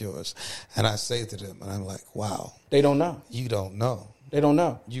just like yours. And I say to them, and I'm like, wow. They don't know. You don't know. They don't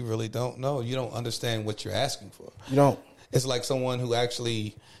know. You really don't know. You don't understand what you're asking for. You don't. It's like someone who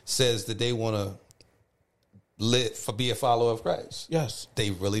actually says that they want to be a follower of Christ. Yes.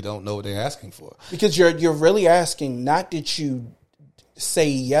 They really don't know what they're asking for. Because you're really asking, not that you say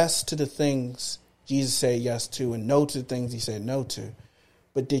yes to the things Jesus said yes to and no to the things he said no to,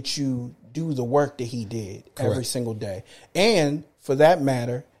 but that you do the work that he did every single day. And for that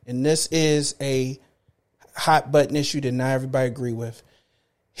matter, and this is a hot button issue that not everybody agree with,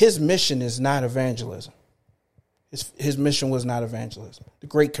 his mission is not evangelism. His mission was not evangelism. The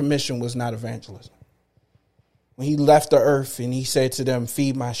Great Commission was not evangelism. When he left the earth and he said to them,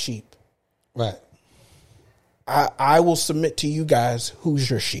 feed my sheep. Right. I will submit to you guys who's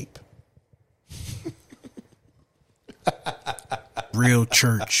your sheep. Real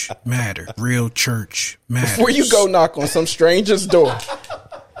church matter. Real church matters. Before you go knock on some stranger's door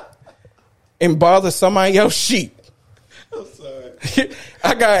and bother somebody else's sheep, I'm sorry.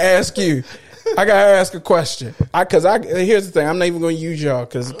 I gotta ask you. I gotta ask a question. Here's the thing. I'm not even going to use y'all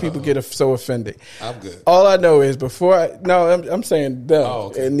because people get so offended. I'm good. All I know is I'm saying them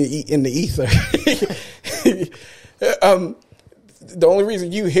okay. in the ether. The only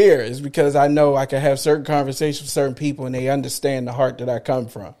reason you here is because I know I can have certain conversations with certain people and they understand the heart that I come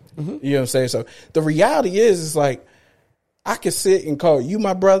from. Mm-hmm. You know what I'm saying? So the reality is like, I could sit and call you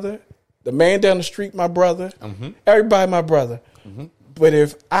my brother, the man down the street my brother, everybody my brother. Mm-hmm. But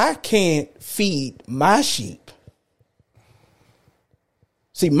if I can't feed my sheep,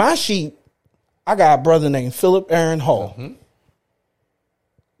 see my sheep, I got a brother named Philip Aaron Hall. Mm-hmm.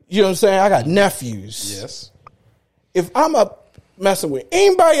 You know what I'm saying? I got nephews. Yes. If I'm up messing with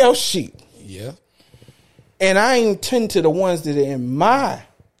anybody else's sheep, yeah, and I ain't tend to the ones that are in my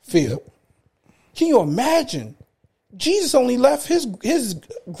field, can you imagine? Jesus only left his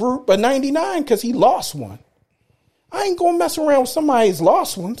group of 99 because he lost one. I ain't gonna mess around with somebody's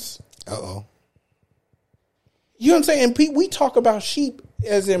lost ones. Uh-oh. You know what I'm saying? And we talk about sheep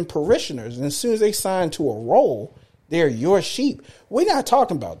as in parishioners, and as soon as they sign to a role, they're your sheep. We're not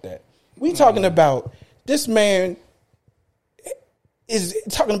talking about that. We're talking about this man is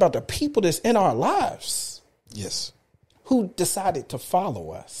talking about the people that's in our lives. Yes. Who decided to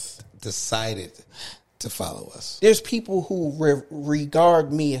follow us. There's people who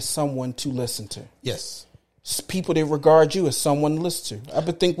regard me as someone to listen to. Yes. People that regard you as someone to listen to. I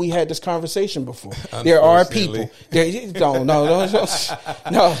think we had this conversation before. There are people. No. You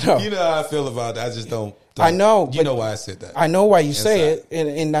know how I feel about it. I just don't. I know. You know why I said that. I know why you say it,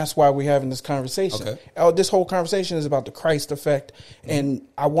 and that's why we're having this conversation. Okay. This whole conversation is about the Christ effect, and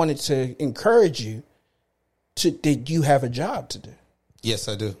I wanted to encourage you that you have a job to do. Yes,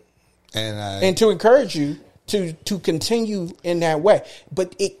 I do. And to encourage you to continue in that way.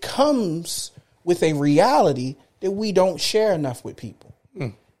 But it comes with a reality that we don't share enough with people,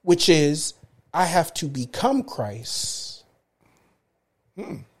 which is I have to become Christ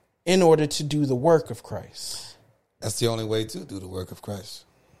in order to do the work of Christ. That's the only way to do the work of Christ.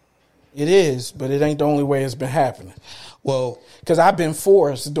 It is, but it ain't the only way it's been happening. Well, because I've been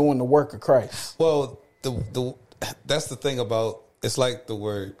forced doing the work of Christ. Well, that's the thing about, it's like the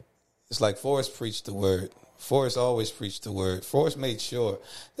word. It's like Forrest preached the word. Forrest always preached the word. Forrest made sure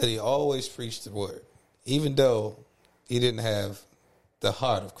that he always preached the word, even though he didn't have the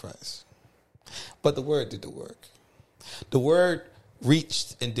heart of Christ. But the word did the work. The word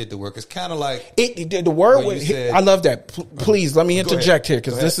reached and did the work. It's kind of like the word. I love that. Please let me interject here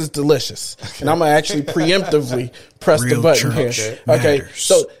because this is delicious, and I'm gonna actually preemptively press the button here. Okay,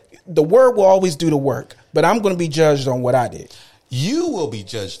 so the word will always do the work, but I'm going to be judged on what I did. You will be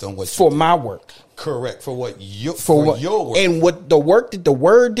judged on what for my work. Correct. For what your work. And what the work that the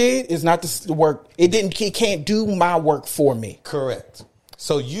word did is not the work. It can't do my work for me. Correct.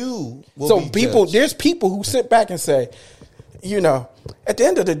 So you will be people judged. There's people who sit back and say, at the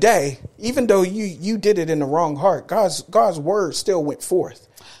end of the day, even though you did it in the wrong heart, God's word still went forth.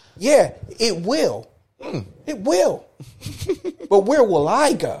 Yeah, it will. It will. But where will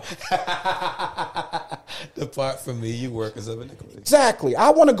I go? Depart from me, you workers of iniquity. Exactly.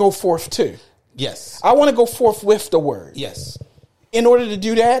 I want to go forth too. Yes. I want to go forth with the word. Yes. In order to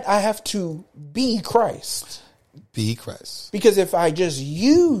do that, I have to be Christ. Be Christ. Because if I just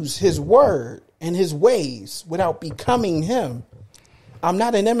use his word and his ways without becoming him, I'm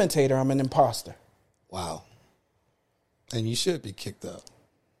not an imitator, I'm an imposter. Wow. And you should be kicked out.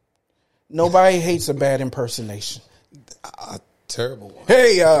 Nobody hates a bad impersonation. A terrible one.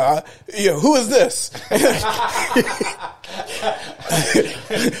 Hey, who is this? And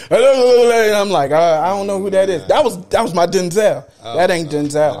I'm like, I don't know who that is. That was my Denzel. That ain't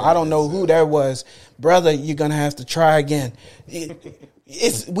Denzel. I don't know who that was. Brother, you're gonna have to try again.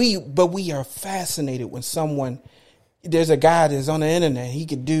 But we are fascinated when there's a guy that's on the internet, he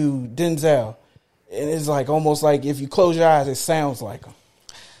could do Denzel. And it's like almost like if you close your eyes, it sounds like him.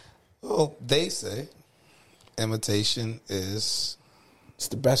 Well, they say imitation is... It's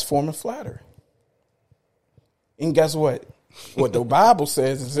the best form of flattery. And guess what? What the Bible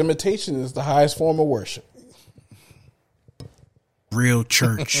says is imitation is the highest form of worship. Real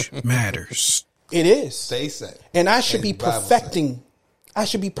church matters. It is. They say. And I should And be the Bible perfecting. I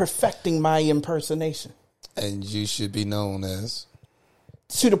should be perfecting my impersonation And you should be known as...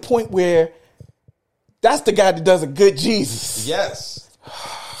 to the point where that's the guy that does a good Jesus. Yes.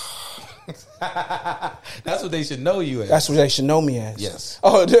 That's what they should know you as. That's what they should know me as. Yes.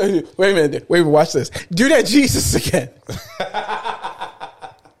 Oh, dude, wait a minute. Wait, watch this. Do that Jesus again.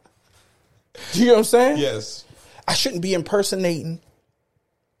 Do you know what I'm saying? Yes. I shouldn't be impersonating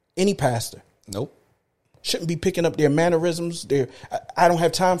any pastor. Nope. Shouldn't be picking up their mannerisms. I don't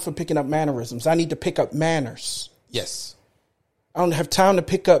have time for picking up mannerisms. I need to pick up manners. Yes. I don't have time to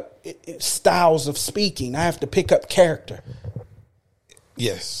pick up styles of speaking. I have to pick up character.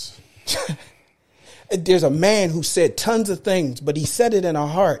 Yes. There's a man who said tons of things, but he said it in a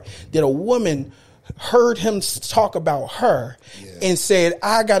heart that a woman heard him talk about her and said,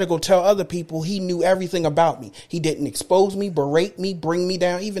 I got to go tell other people he knew everything about me. He didn't expose me, berate me, bring me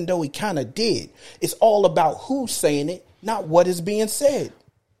down, even though he kind of did. It's all about who's saying it, not what is being said.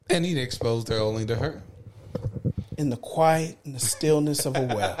 And he exposed her only to her. In the quiet and the stillness of a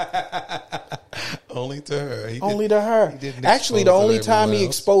well. Only to her. Only to her. Actually, the only time he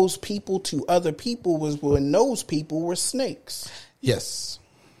exposed people to other people was when those people were snakes. Yes.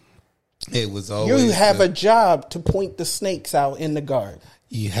 It was always... You have a job to point the snakes out in the garden.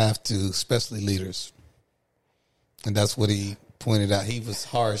 You have to, especially leaders. And that's what he pointed out. He was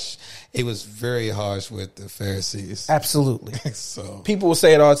harsh. He was very harsh with the Pharisees. Absolutely. So people will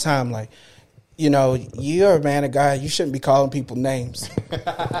say it all the time, like, you're a man of God. You shouldn't be calling people names.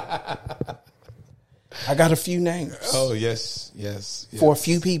 I got a few names. Oh, yes. For a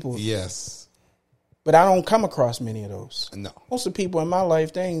few people. Yes. But I don't come across many of those. No. Most of the people in my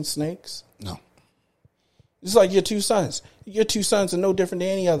life, they ain't snakes. No. It's like your two sons. Your two sons are no different than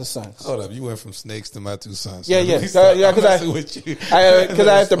any other sons. Hold up. You went from snakes to my two sons. Yeah. Because I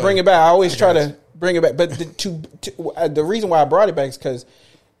have to bring it back. I always try to bring it back. But the reason why I brought it back is because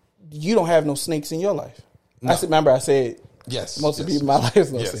you don't have no snakes in your life. No. I said yes. Most of the people in my life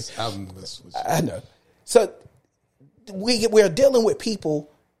is no snakes. I know. So we're dealing with people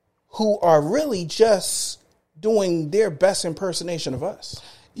who are really just doing their best impersonation of us.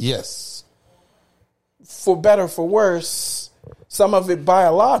 Yes. For better, for worse, some of it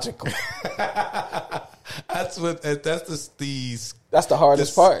biological. That's the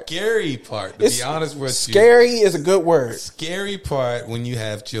hardest part. Scary part, to be honest with you. Scary is a good word. Scary part when you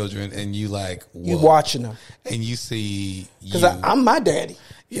have children and you like, whoa, you watching them. And you see because I'm my daddy.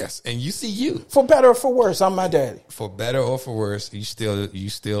 Yes, and you see you. For better or for worse, I'm my daddy. For better or for worse, you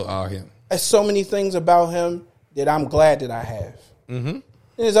still are him. There's so many things about him that I'm glad that I have. Mm-hmm. And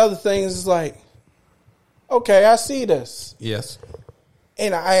there's other things it's like, okay, I see this. Yes.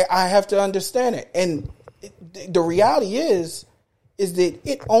 And I have to understand it. And the reality is that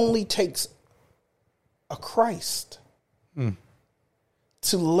it only takes a Christ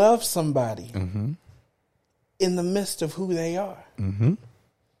to love somebody in the midst of who they are. Mm-hmm.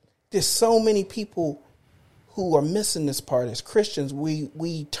 There's so many people who are missing this part. As Christians,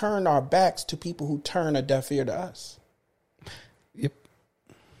 we turn our backs to people who turn a deaf ear to us. Yep.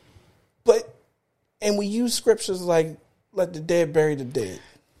 And we use scriptures like, let the dead bury the dead.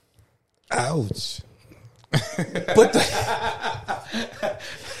 Ouch.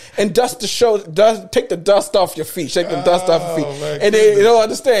 And and dust the show. Take the dust off your feet. Shake the dust off your feet. my And they don't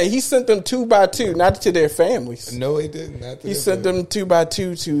understand. He sent them 2 by 2, not to their families. No, he didn't. Not to He their sent family. them 2 by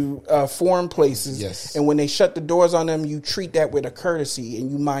 2 to foreign places. Yes. And when they shut the doors on them, you treat that with a courtesy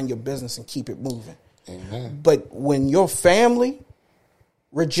and you mind your business and keep it moving. Amen. But when your family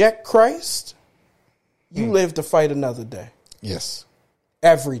reject Christ, you live to fight another day. Yes.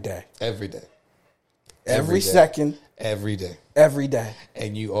 Every day. Every day. Every day. second. Every day. Every day.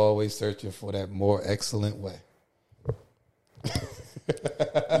 And you always searching for that more excellent way.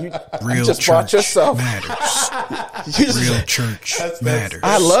 You Real just bought church yourself. matters. You just- Real church matters.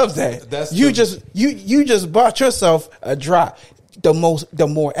 I love that. That's you the- just bought yourself a drop. The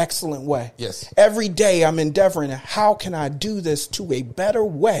more excellent way. Yes. Every day I'm endeavoring. How can I do this to a better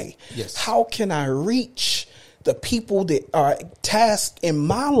way? Yes. How can I reach the people that are tasked in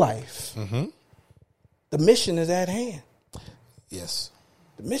my life? Mm-hmm. The mission is at hand. Yes.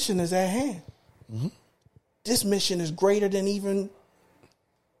 The mission is at hand. Mm-hmm. This mission is greater than even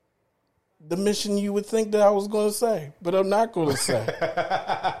the mission you would think that I was going to say, but I'm not going to say.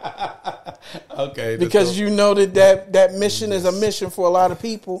 Okay. Because you know that mission is a mission for a lot of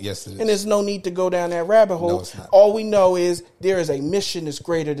people. Yes, it is. And there's no need to go down that rabbit hole. No, it's not. All we know is there is a mission that's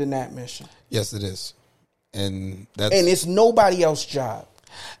greater than that mission. Yes, it is. And that's And it's nobody else's job.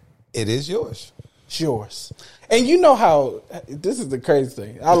 it is yours. It's yours. And you know how, this is the crazy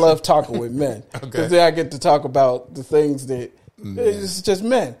thing. I love talking with men. Because Okay. then I get to talk about the things that, it's just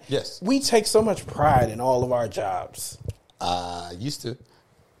men. Yes. We take so much pride in all of our jobs. Used to.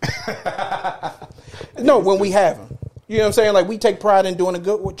 No, when we have them. You know what I'm saying? Like we take pride in doing a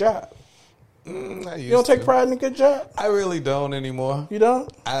good job. You don't take pride in a good job? I really don't anymore. You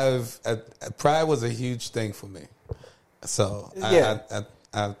don't? Pride was a huge thing for me. So Yeah.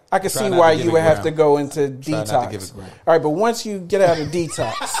 I can try see not why to give you it would have ground. to go into Try not to detox. give it ground. All right, but once you get out of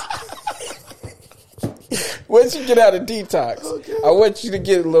detox, once you get out of detox, I want you to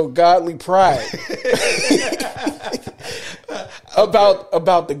get a little godly pride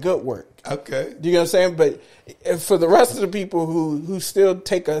about the good work. Okay. Do you know what I'm saying? But for the rest of the people who still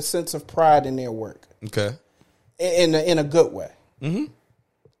take a sense of pride in their work, Okay. in a good way,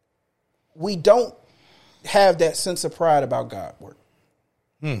 we don't have that sense of pride about God work,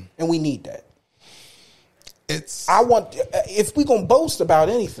 and we need that. If we gonna boast about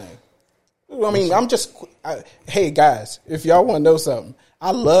anything, I mean, hey guys, if y'all want to know something,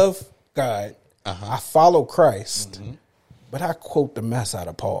 I love God, I follow Christ, but I quote the mess out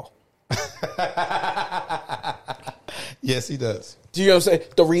of Paul. Yes, he does. Do you know what I'm saying?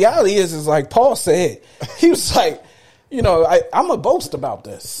 The reality is like Paul said, he was like, you know, I'm a boast about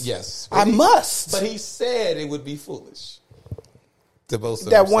this. Yes. I must. But he said it would be foolish to boast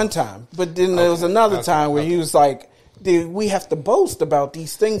of That himself. one time. But then there was another time where he was like, dude, we have to boast about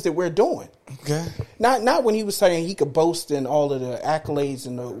these things that we're doing. Okay. Not when he was saying he could boast in all of the accolades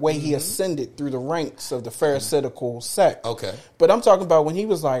and the way he ascended through the ranks of the Pharisaical sect. Okay. But I'm talking about when he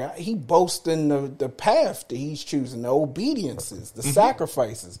was like, he boasts in the path that he's choosing, the obediences, the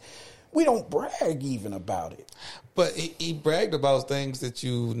sacrifices. We don't brag even about it. But he bragged about things that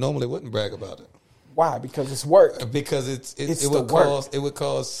you normally wouldn't brag about it. Why? Because it's work. Because It's it the would work.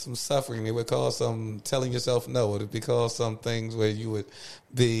 cause some suffering. It would cause some telling yourself no. It would cause some things where you would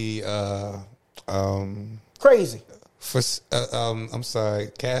be Crazy.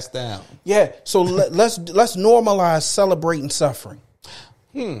 cast down. Yeah. So let's normalize celebrating suffering.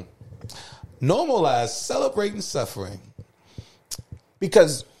 Normalize celebrating suffering.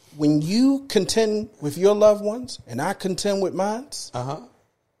 Because when you contend with your loved ones and I contend with mine,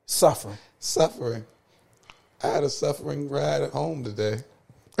 suffering. Suffering. I had a suffering ride at home today.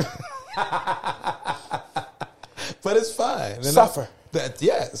 But it's fine. And Suffer.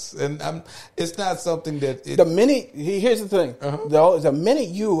 Yes. And it's not something that The minute, here's the thing, the minute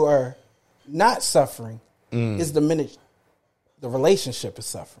you are not suffering is the minute the relationship is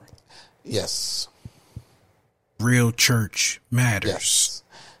suffering. yes. Real church matters. Yes.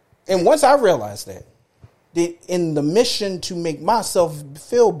 And once I realized that in the mission to make myself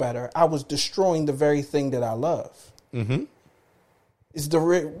feel better, I was destroying the very thing that I love. Mm-hmm. It's the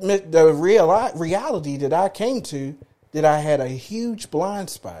reality that I came to, that I had a huge blind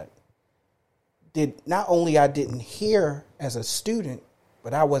spot. That not only I didn't hear as a student,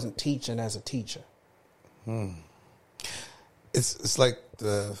 but I wasn't teaching as a teacher. It's like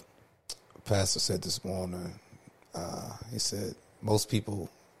the pastor said this morning. He said most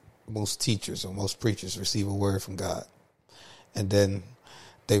teachers or most preachers receive a word from God, and then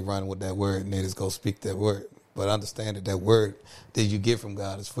they run with that word and they just go speak that word. But understand that word that you get from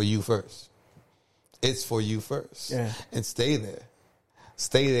God is for you first. It's for you first. Yeah. And stay there.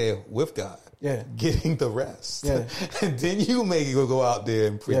 Stay there with God. Yeah. Getting the rest. Yeah. And then you may go out there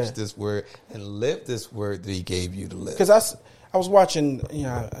and preach Yeah. this word and live this word that he gave you to live. Because I was watching,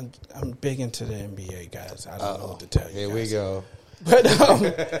 I'm big into the NBA, guys. I don't know what to tell you. Here guys. we go.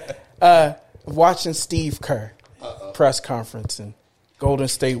 But watching Steve Kerr press conference, and Golden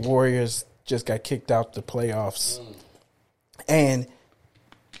State Warriors just got kicked out the playoffs. And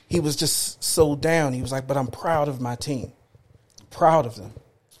he was just so down. He was like, but I'm proud of my team. Proud of them.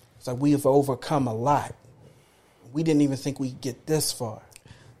 It's like, we have overcome a lot. We didn't even think we'd get this far.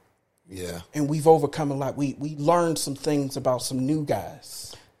 Yeah. And we've overcome a lot. We learned some things about some new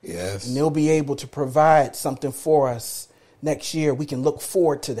guys. Yes. And they'll be able to provide something for us next year. We can look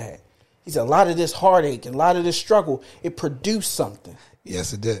forward to that. He said a lot of this heartache and a lot of this struggle, it produced something.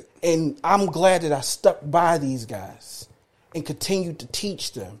 Yes, it did. And I'm glad that I stuck by these guys and continued to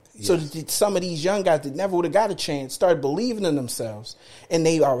teach them. Yes. So that some of these young guys that never would have got a chance started believing in themselves, and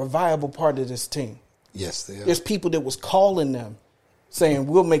they are a viable part of this team. Yes, they are. There's people that was calling them saying,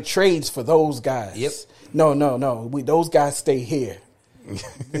 we'll make trades for those guys. Yep. No. Those guys stay here.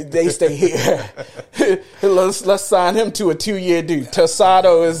 They stay here. Let's sign him to a 2-year deal.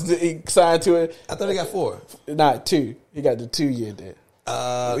 Tosado is signed to it. I thought he got 4. Not 2. He got the 2-year deal.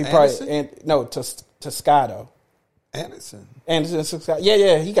 Anderson? Toscado. Anderson.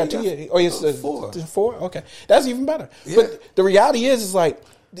 Yeah. He got 2 years. Oh, it's 4. 4. Okay, that's even better. Yeah. But the reality is like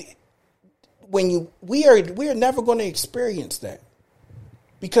we are never going to experience that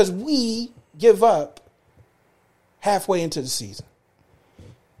because we give up halfway into the season.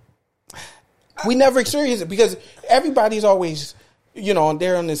 We never experience it because everybody's always, they're on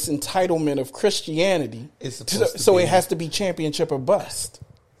this entitlement of Christianity. So it has to be championship or bust.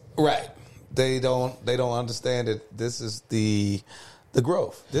 Right. They don't understand that this is the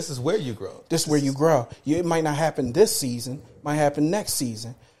growth. This is where you grow. This is where you grow. It might not happen this season, might happen next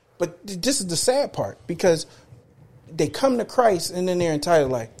season. But this is the sad part because they come to Christ and then they're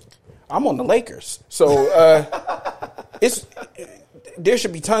entitled like, I'm on the Lakers. So there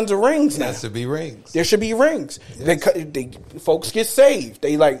should be tons of rings now. There should be rings. There should be rings. Yes. They folks get saved.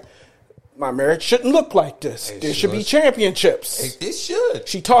 They like, my marriage shouldn't look like this. There should be championships. It should.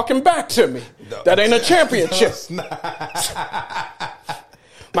 She talking back to me. No. That ain't a championship. No,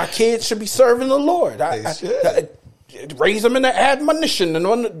 My kids should be serving the Lord. They should. Raise them in the admonition and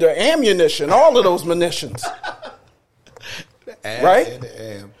on the ammunition, all of those munitions. Right? And the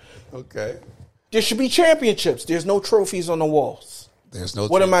am. Okay. There should be championships. There's no trophies on the walls. There's no.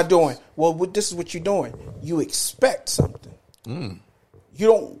 What am I doing? Well, this is what you're doing. You expect something. You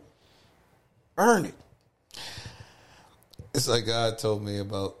don't earn it. It's like God told me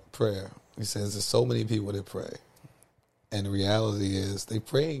about prayer. He says there's so many people that pray. And the reality is they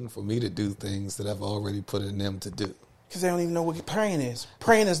praying for me to do things that I've already put in them to do. Because they don't even know what praying is.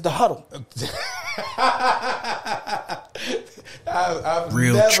 Praying is the huddle. I've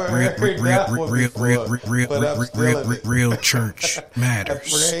never heard that one before, real church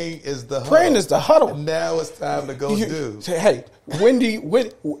matters. Praying is the huddle. Praying is the huddle. Now it's time to go do. Hey, when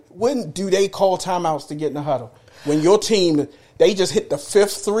do they call timeouts to get in the huddle? When your team, they just hit the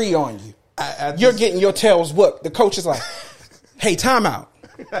 5th 3 on you. You're getting your tails whooped. The coach is like, hey, timeout.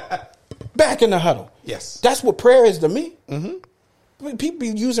 Back in the huddle. Yes. That's what prayer is to me. Mm-hmm. People be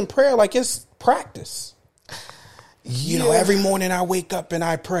using prayer like it's practice. Yeah. Every morning I wake up and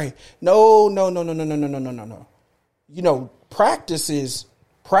I pray. No. Practice is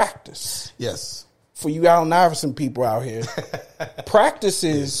practice. Yes. For you Allen Iverson people out here, practice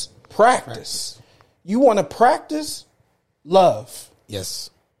is practice. You want to practice love. Yes.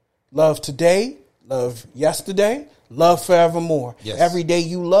 Love today, love yesterday, love forevermore. Yes. Every day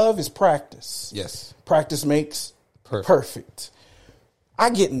you love is practice. Yes. Practice makes perfect.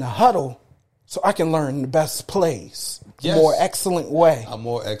 I get in the huddle so I can learn the best plays. Yes. More excellent way. A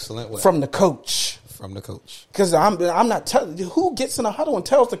more excellent way. From the coach. Because I'm not telling who gets in a huddle and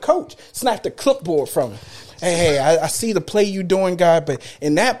tells the coach, snap the clipboard from him. Hey, I see the play you doing, guy, but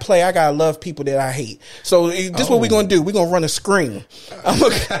in that play, I gotta love people that I hate. So this is what we're gonna do. We're gonna run a screen.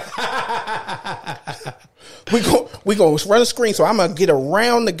 We gonna run a screen. So I'm gonna get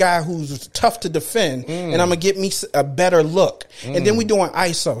around the guy who's tough to defend, and I'm gonna get me a better look. And then we doing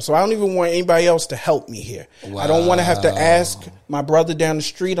ISO. So I don't even want anybody else to help me here. Wow. I don't want to have to ask my brother down the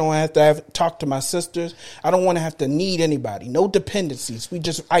street. I don't have to talk to my sisters. I don't want to have to need anybody. No dependencies. We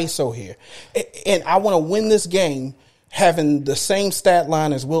just ISO here. And I want to win this game having the same stat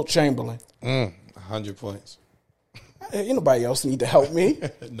line as Wilt Chamberlain. 100 points. Ain't nobody else need to help me.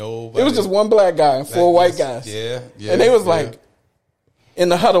 Nobody. It was just one black guy and 4 white guys. Yeah. And they was like, in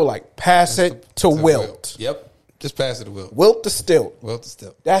the huddle, like, pass it to Wilt. Yep. Just pass it to Wilt. Wilt to stilt. Wilt to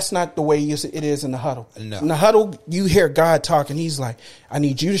stilt. That's not the way it is in the huddle. No. In the huddle, you hear God talking. He's like, I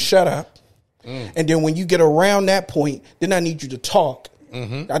need you to shut up. And then when you get around that point, then I need you to talk.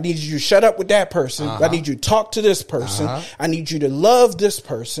 I need you to shut up with that person. I need you to talk to this person. I need you to love this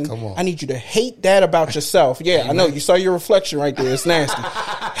person. Come on. I need you to hate that about yourself. Yeah, I know. You saw your reflection right there. It's nasty.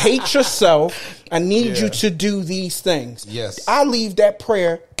 Hate yourself. I need you to do these things. Yes. I leave that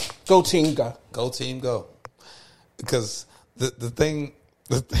prayer. Go team, go. Go team, go. Because the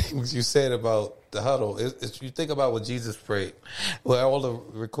things you said about the huddle is you think about what Jesus prayed. Well, all the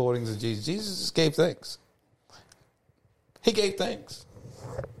recordings of Jesus just gave thanks. He gave thanks.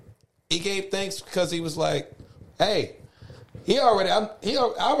 He gave thanks because he was like, hey, I already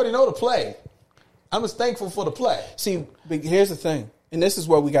know the play. I'm just thankful for the play. See, but here's the thing, and this is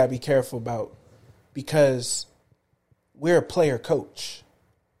what we got to be careful about, because we're a player coach.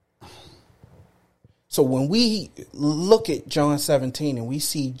 So when we look at John 17 and we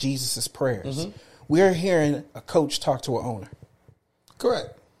see Jesus' prayers, we're hearing a coach talk to an owner.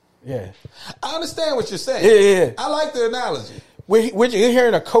 Correct. Yeah. I understand what you're saying. Yeah. I like the analogy. We're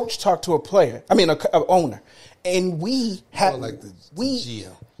hearing a coach talk to a player. I mean, a owner. And we have... More like the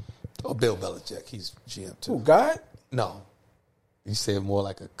GM. Or Bill Belichick. He's GM too. Who, God? No. You said more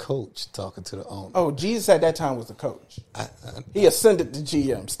like a coach talking to the owner. Oh, Jesus at that time was the coach. He ascended to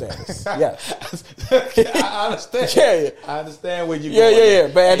GM status. Yes. I understand. Yeah. I understand where you're Yeah, going.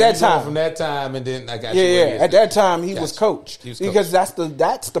 yeah. But at that time. From that time, and then I got Yeah, you. yeah. At that time, he was coach. He was coach. Because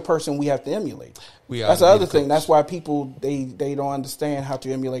that's the person we have to emulate. That's the other thing. That's why people, they don't understand how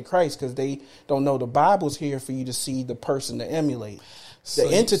to emulate Christ, because they don't know the Bible's here for you to see the person to emulate. The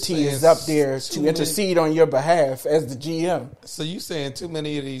entity is up there to intercede on your behalf as the GM. So you saying too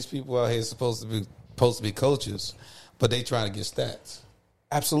many of these people out here supposed to be coaches, but they trying to get stats.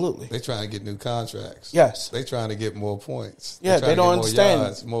 Absolutely. They trying to get new contracts. Yes. They trying to get more points. Yeah, they don't understand.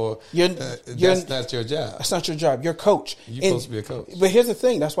 That's not your job. That's not your job. You're a coach. You're supposed to be a coach. But here's the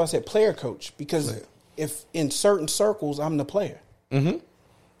thing. That's why I said player coach, because if in certain circles I'm the player.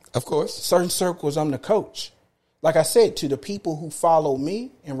 Of course. Certain circles I'm the coach. Like I said, to the people who follow me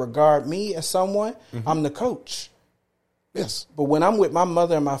and regard me as someone, I'm the coach. Yes. But when I'm with my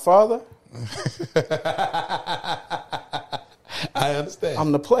mother and my father, I understand.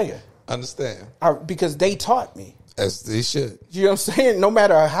 I'm the player. Understand. Because they taught me. As they should. You know what I'm saying? No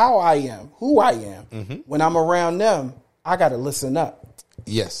matter how I am, who I am, when I'm around them, I got to listen up.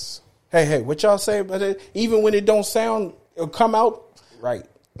 Yes. Hey, what y'all say about it? Even when it don't sound, it'll come out right.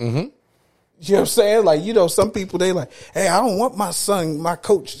 You know what I'm saying? Like, some people, they like, hey, I don't want my son, that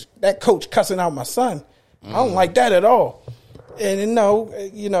coach cussing out my son. I don't like that at all. And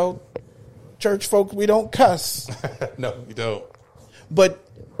church folk, we don't cuss. No, we don't. But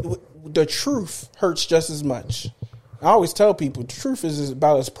the truth hurts just as much. I always tell people, the truth is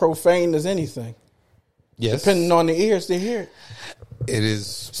about as profane as anything. Yes. Depending on the ears they hear. It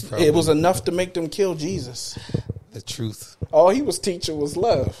is. It was enough to make them kill Jesus. The truth. All he was teaching was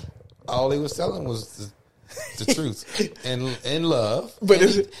love. All he was telling was the truth and in love. But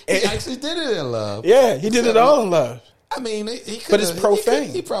he actually did it in love. Yeah, he did it all in love. I mean, he could. But it's profane.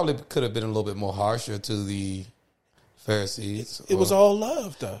 He probably could have been a little bit more harsher to the Pharisees. It was all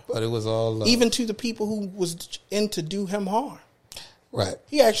love, though. But it was all love. Even to the people who was in to do him harm. Right.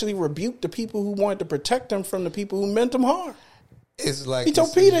 He actually rebuked the people who wanted to protect him from the people who meant him harm. It's like he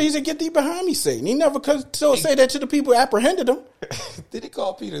told Peter, he said, "Get thee behind me, Satan." He never could still say that to the people who apprehended him. Did he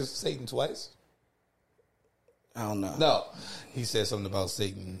call Peter Satan twice? I don't know. No. He said something about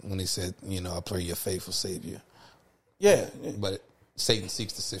Satan when he said, I pray you're a faithful Savior. Yeah. But Satan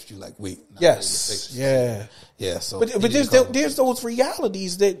seeks to sift you like wheat. Yes. Yeah. Yeah. So, but there's those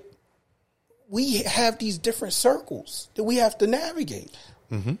realities that we have, these different circles that we have to navigate.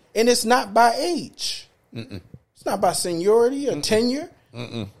 And it's not by age. It's not by seniority or tenure.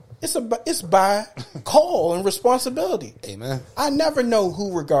 It's by call and responsibility. Amen. I never know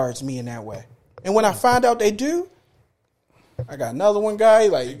who regards me in that way. And when I find out they do, I got another one guy,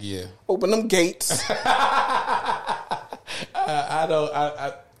 open them gates.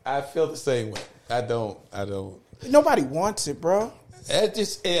 I feel the same way. I don't. Nobody wants it, bro.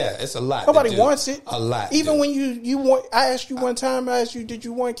 It's a lot. Nobody wants it. A lot. Even when you want, I asked you one time, did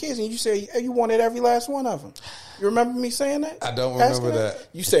you want kids? And you say you wanted every last one of them. You remember me saying that? I don't remember that.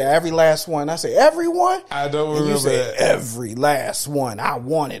 You say every last one. I say everyone. I don't remember you say, that. Every last one. I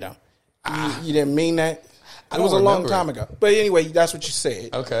wanted them. You didn't mean that? It was a long time ago. But anyway, that's what you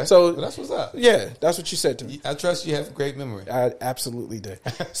said. Okay. So that's what's up. Yeah, that's what you said to me. I trust you have a great memory. I absolutely did.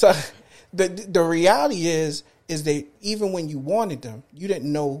 So the reality is, is that even when you wanted them, you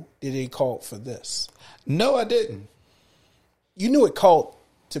didn't know that they called for this. No, I didn't. You knew it called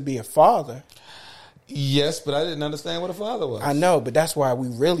to be a father. Yes, but I didn't understand what a father was. I know, but that's why we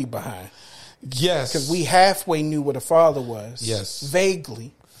really behind. Yes. Because we halfway knew what a father was. Yes.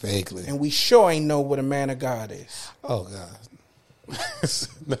 Vaguely. Vaguely. And we sure ain't know what a man of God is. Oh, God.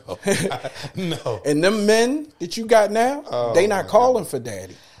 No. No. And them men that you got now, they not calling for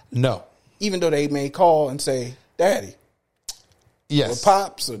daddy. No. Even though they may call and say, daddy. Yes. Or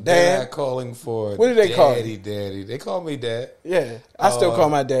pops or They're dad. not calling for What do they call daddy, daddy. They call me dad. Yeah. I still call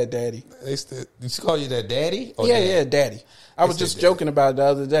my dad daddy. They still, you call you that daddy? Or Yeah, dad? yeah, daddy. I was say just daddy. joking about it the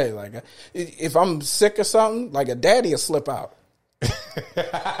other day. Like, if I'm sick or something, like a daddy will slip out.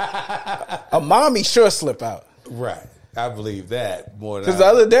 A mommy sure slip out. Right. I believe that more than Because the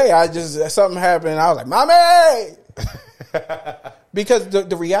other day, something happened, and I was like, "Mommy," because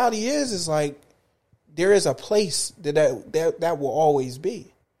the reality is like there is a place that will always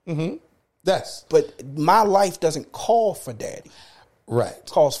be. That's But my life doesn't call for daddy; right. it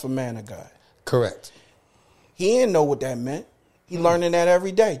calls for man of God. Correct. He didn't know what that meant. He learning that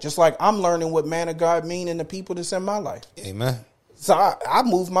every day, just like I'm learning what man of God mean in the people that's in my life. Amen. So I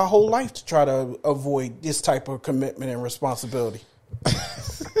moved my whole life to try to avoid this type of commitment and responsibility.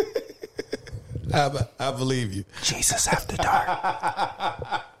 I believe you. Jesus after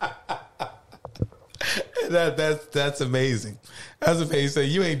dark. That's amazing. That's amazing. So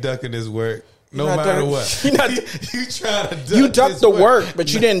you ain't ducking this work, no You're not matter ducking- what. you're not- you trying to duck You ducked this the work,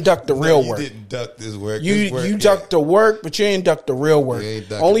 but you didn't duck the real You work. didn't duck this work. You This work, you yeah. ducked the work, but you ain't ducked the real work. You ain't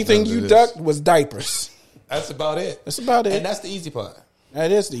ducking Only thing none you of this. ducked was diapers. That's about it. That's about it. And that's the easy part. That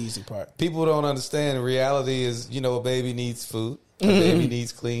is the easy part. People don't understand. The reality is, a baby needs food. A baby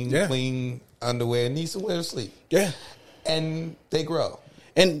needs clean underwear, and needs somewhere to sleep. Yeah. And they grow.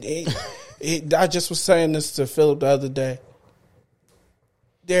 And I just was saying this to Philip the other day.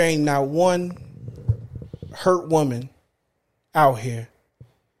 There ain't not one hurt woman out here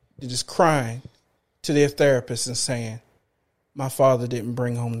that is crying to their therapist and saying, my father didn't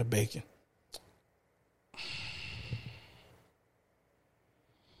bring home the bacon.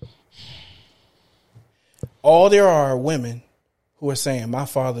 All there are women who are saying, my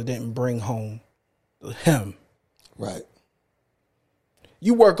father didn't bring home him. Right.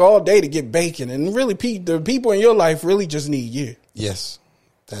 You work all day to get bacon, and really, the people in your life really just need you, Yes.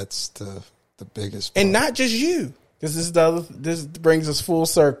 That's the biggest part. and not just you. Because this brings us full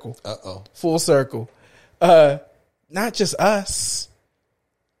circle. Uh-oh. Full circle. Not just us.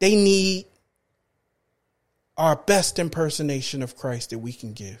 They need our best impersonation of Christ that we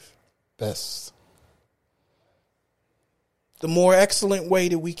can give. Best. The more excellent way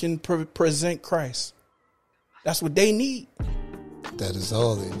that we can present Christ. That's what they need. That is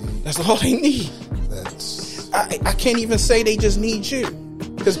all they need. That's all they need. That's I can't even say they just need you,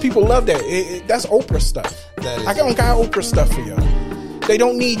 because people love that. That's Oprah stuff. That is- I don't got Oprah stuff for y'all. They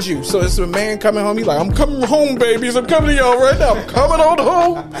don't need you. So it's a man coming home. He's like, I'm coming home, babies. I'm coming to y'all right now. I'm coming on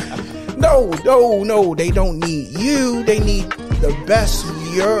home. No. They don't need you. They need the best,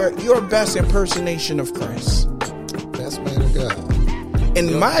 your best impersonation of Christ. best man of God.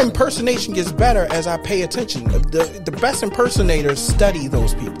 And my impersonation gets better as I pay attention. The best impersonators study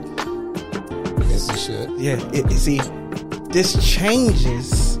those people. Yes, he should. Yeah, see, this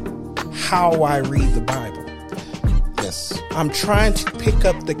changes how I read the Bible. Yes. I'm trying to pick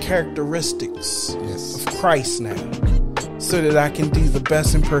up the characteristics Yes. of Christ now, so that I can do the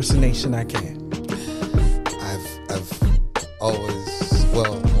best impersonation I can. I've always,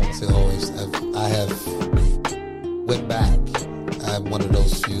 well, I won't say always, I have went back. I'm one of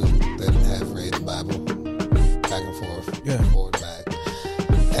those few that have read the Bible back and forth, Yeah. forward and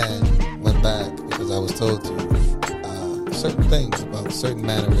back, and went back because I was told to certain things about certain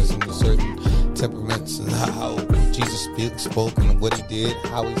mannerisms, certain temperaments, and how Jesus spoke and what he did,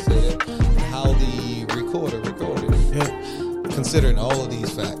 how he said it, and how the recorder recorded. Yeah, Considering all of these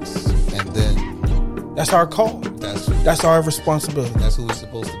facts, and then that's our call. That's our responsibility. that's who we're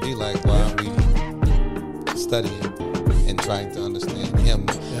supposed to be like. Why aren't we studying and trying to understand him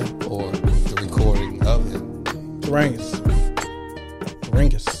or the recording of him?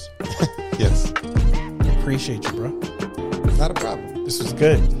 Ringus. Yes. Appreciate you, bro. Not a problem. This was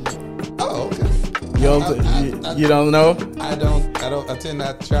good. Oh, okay. You don't know? I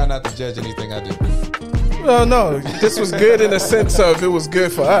try not to judge anything I do. No. This was good in the sense of it was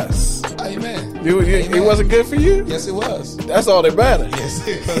good for us. Amen. It wasn't good for you? Yes, it was. That's all that matters. Yes,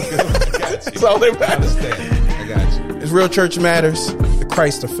 it was good. I got you. That's all that I matters. understand. I got you. It's Real Church Matters, the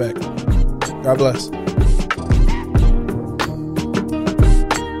Christ Effect. God bless.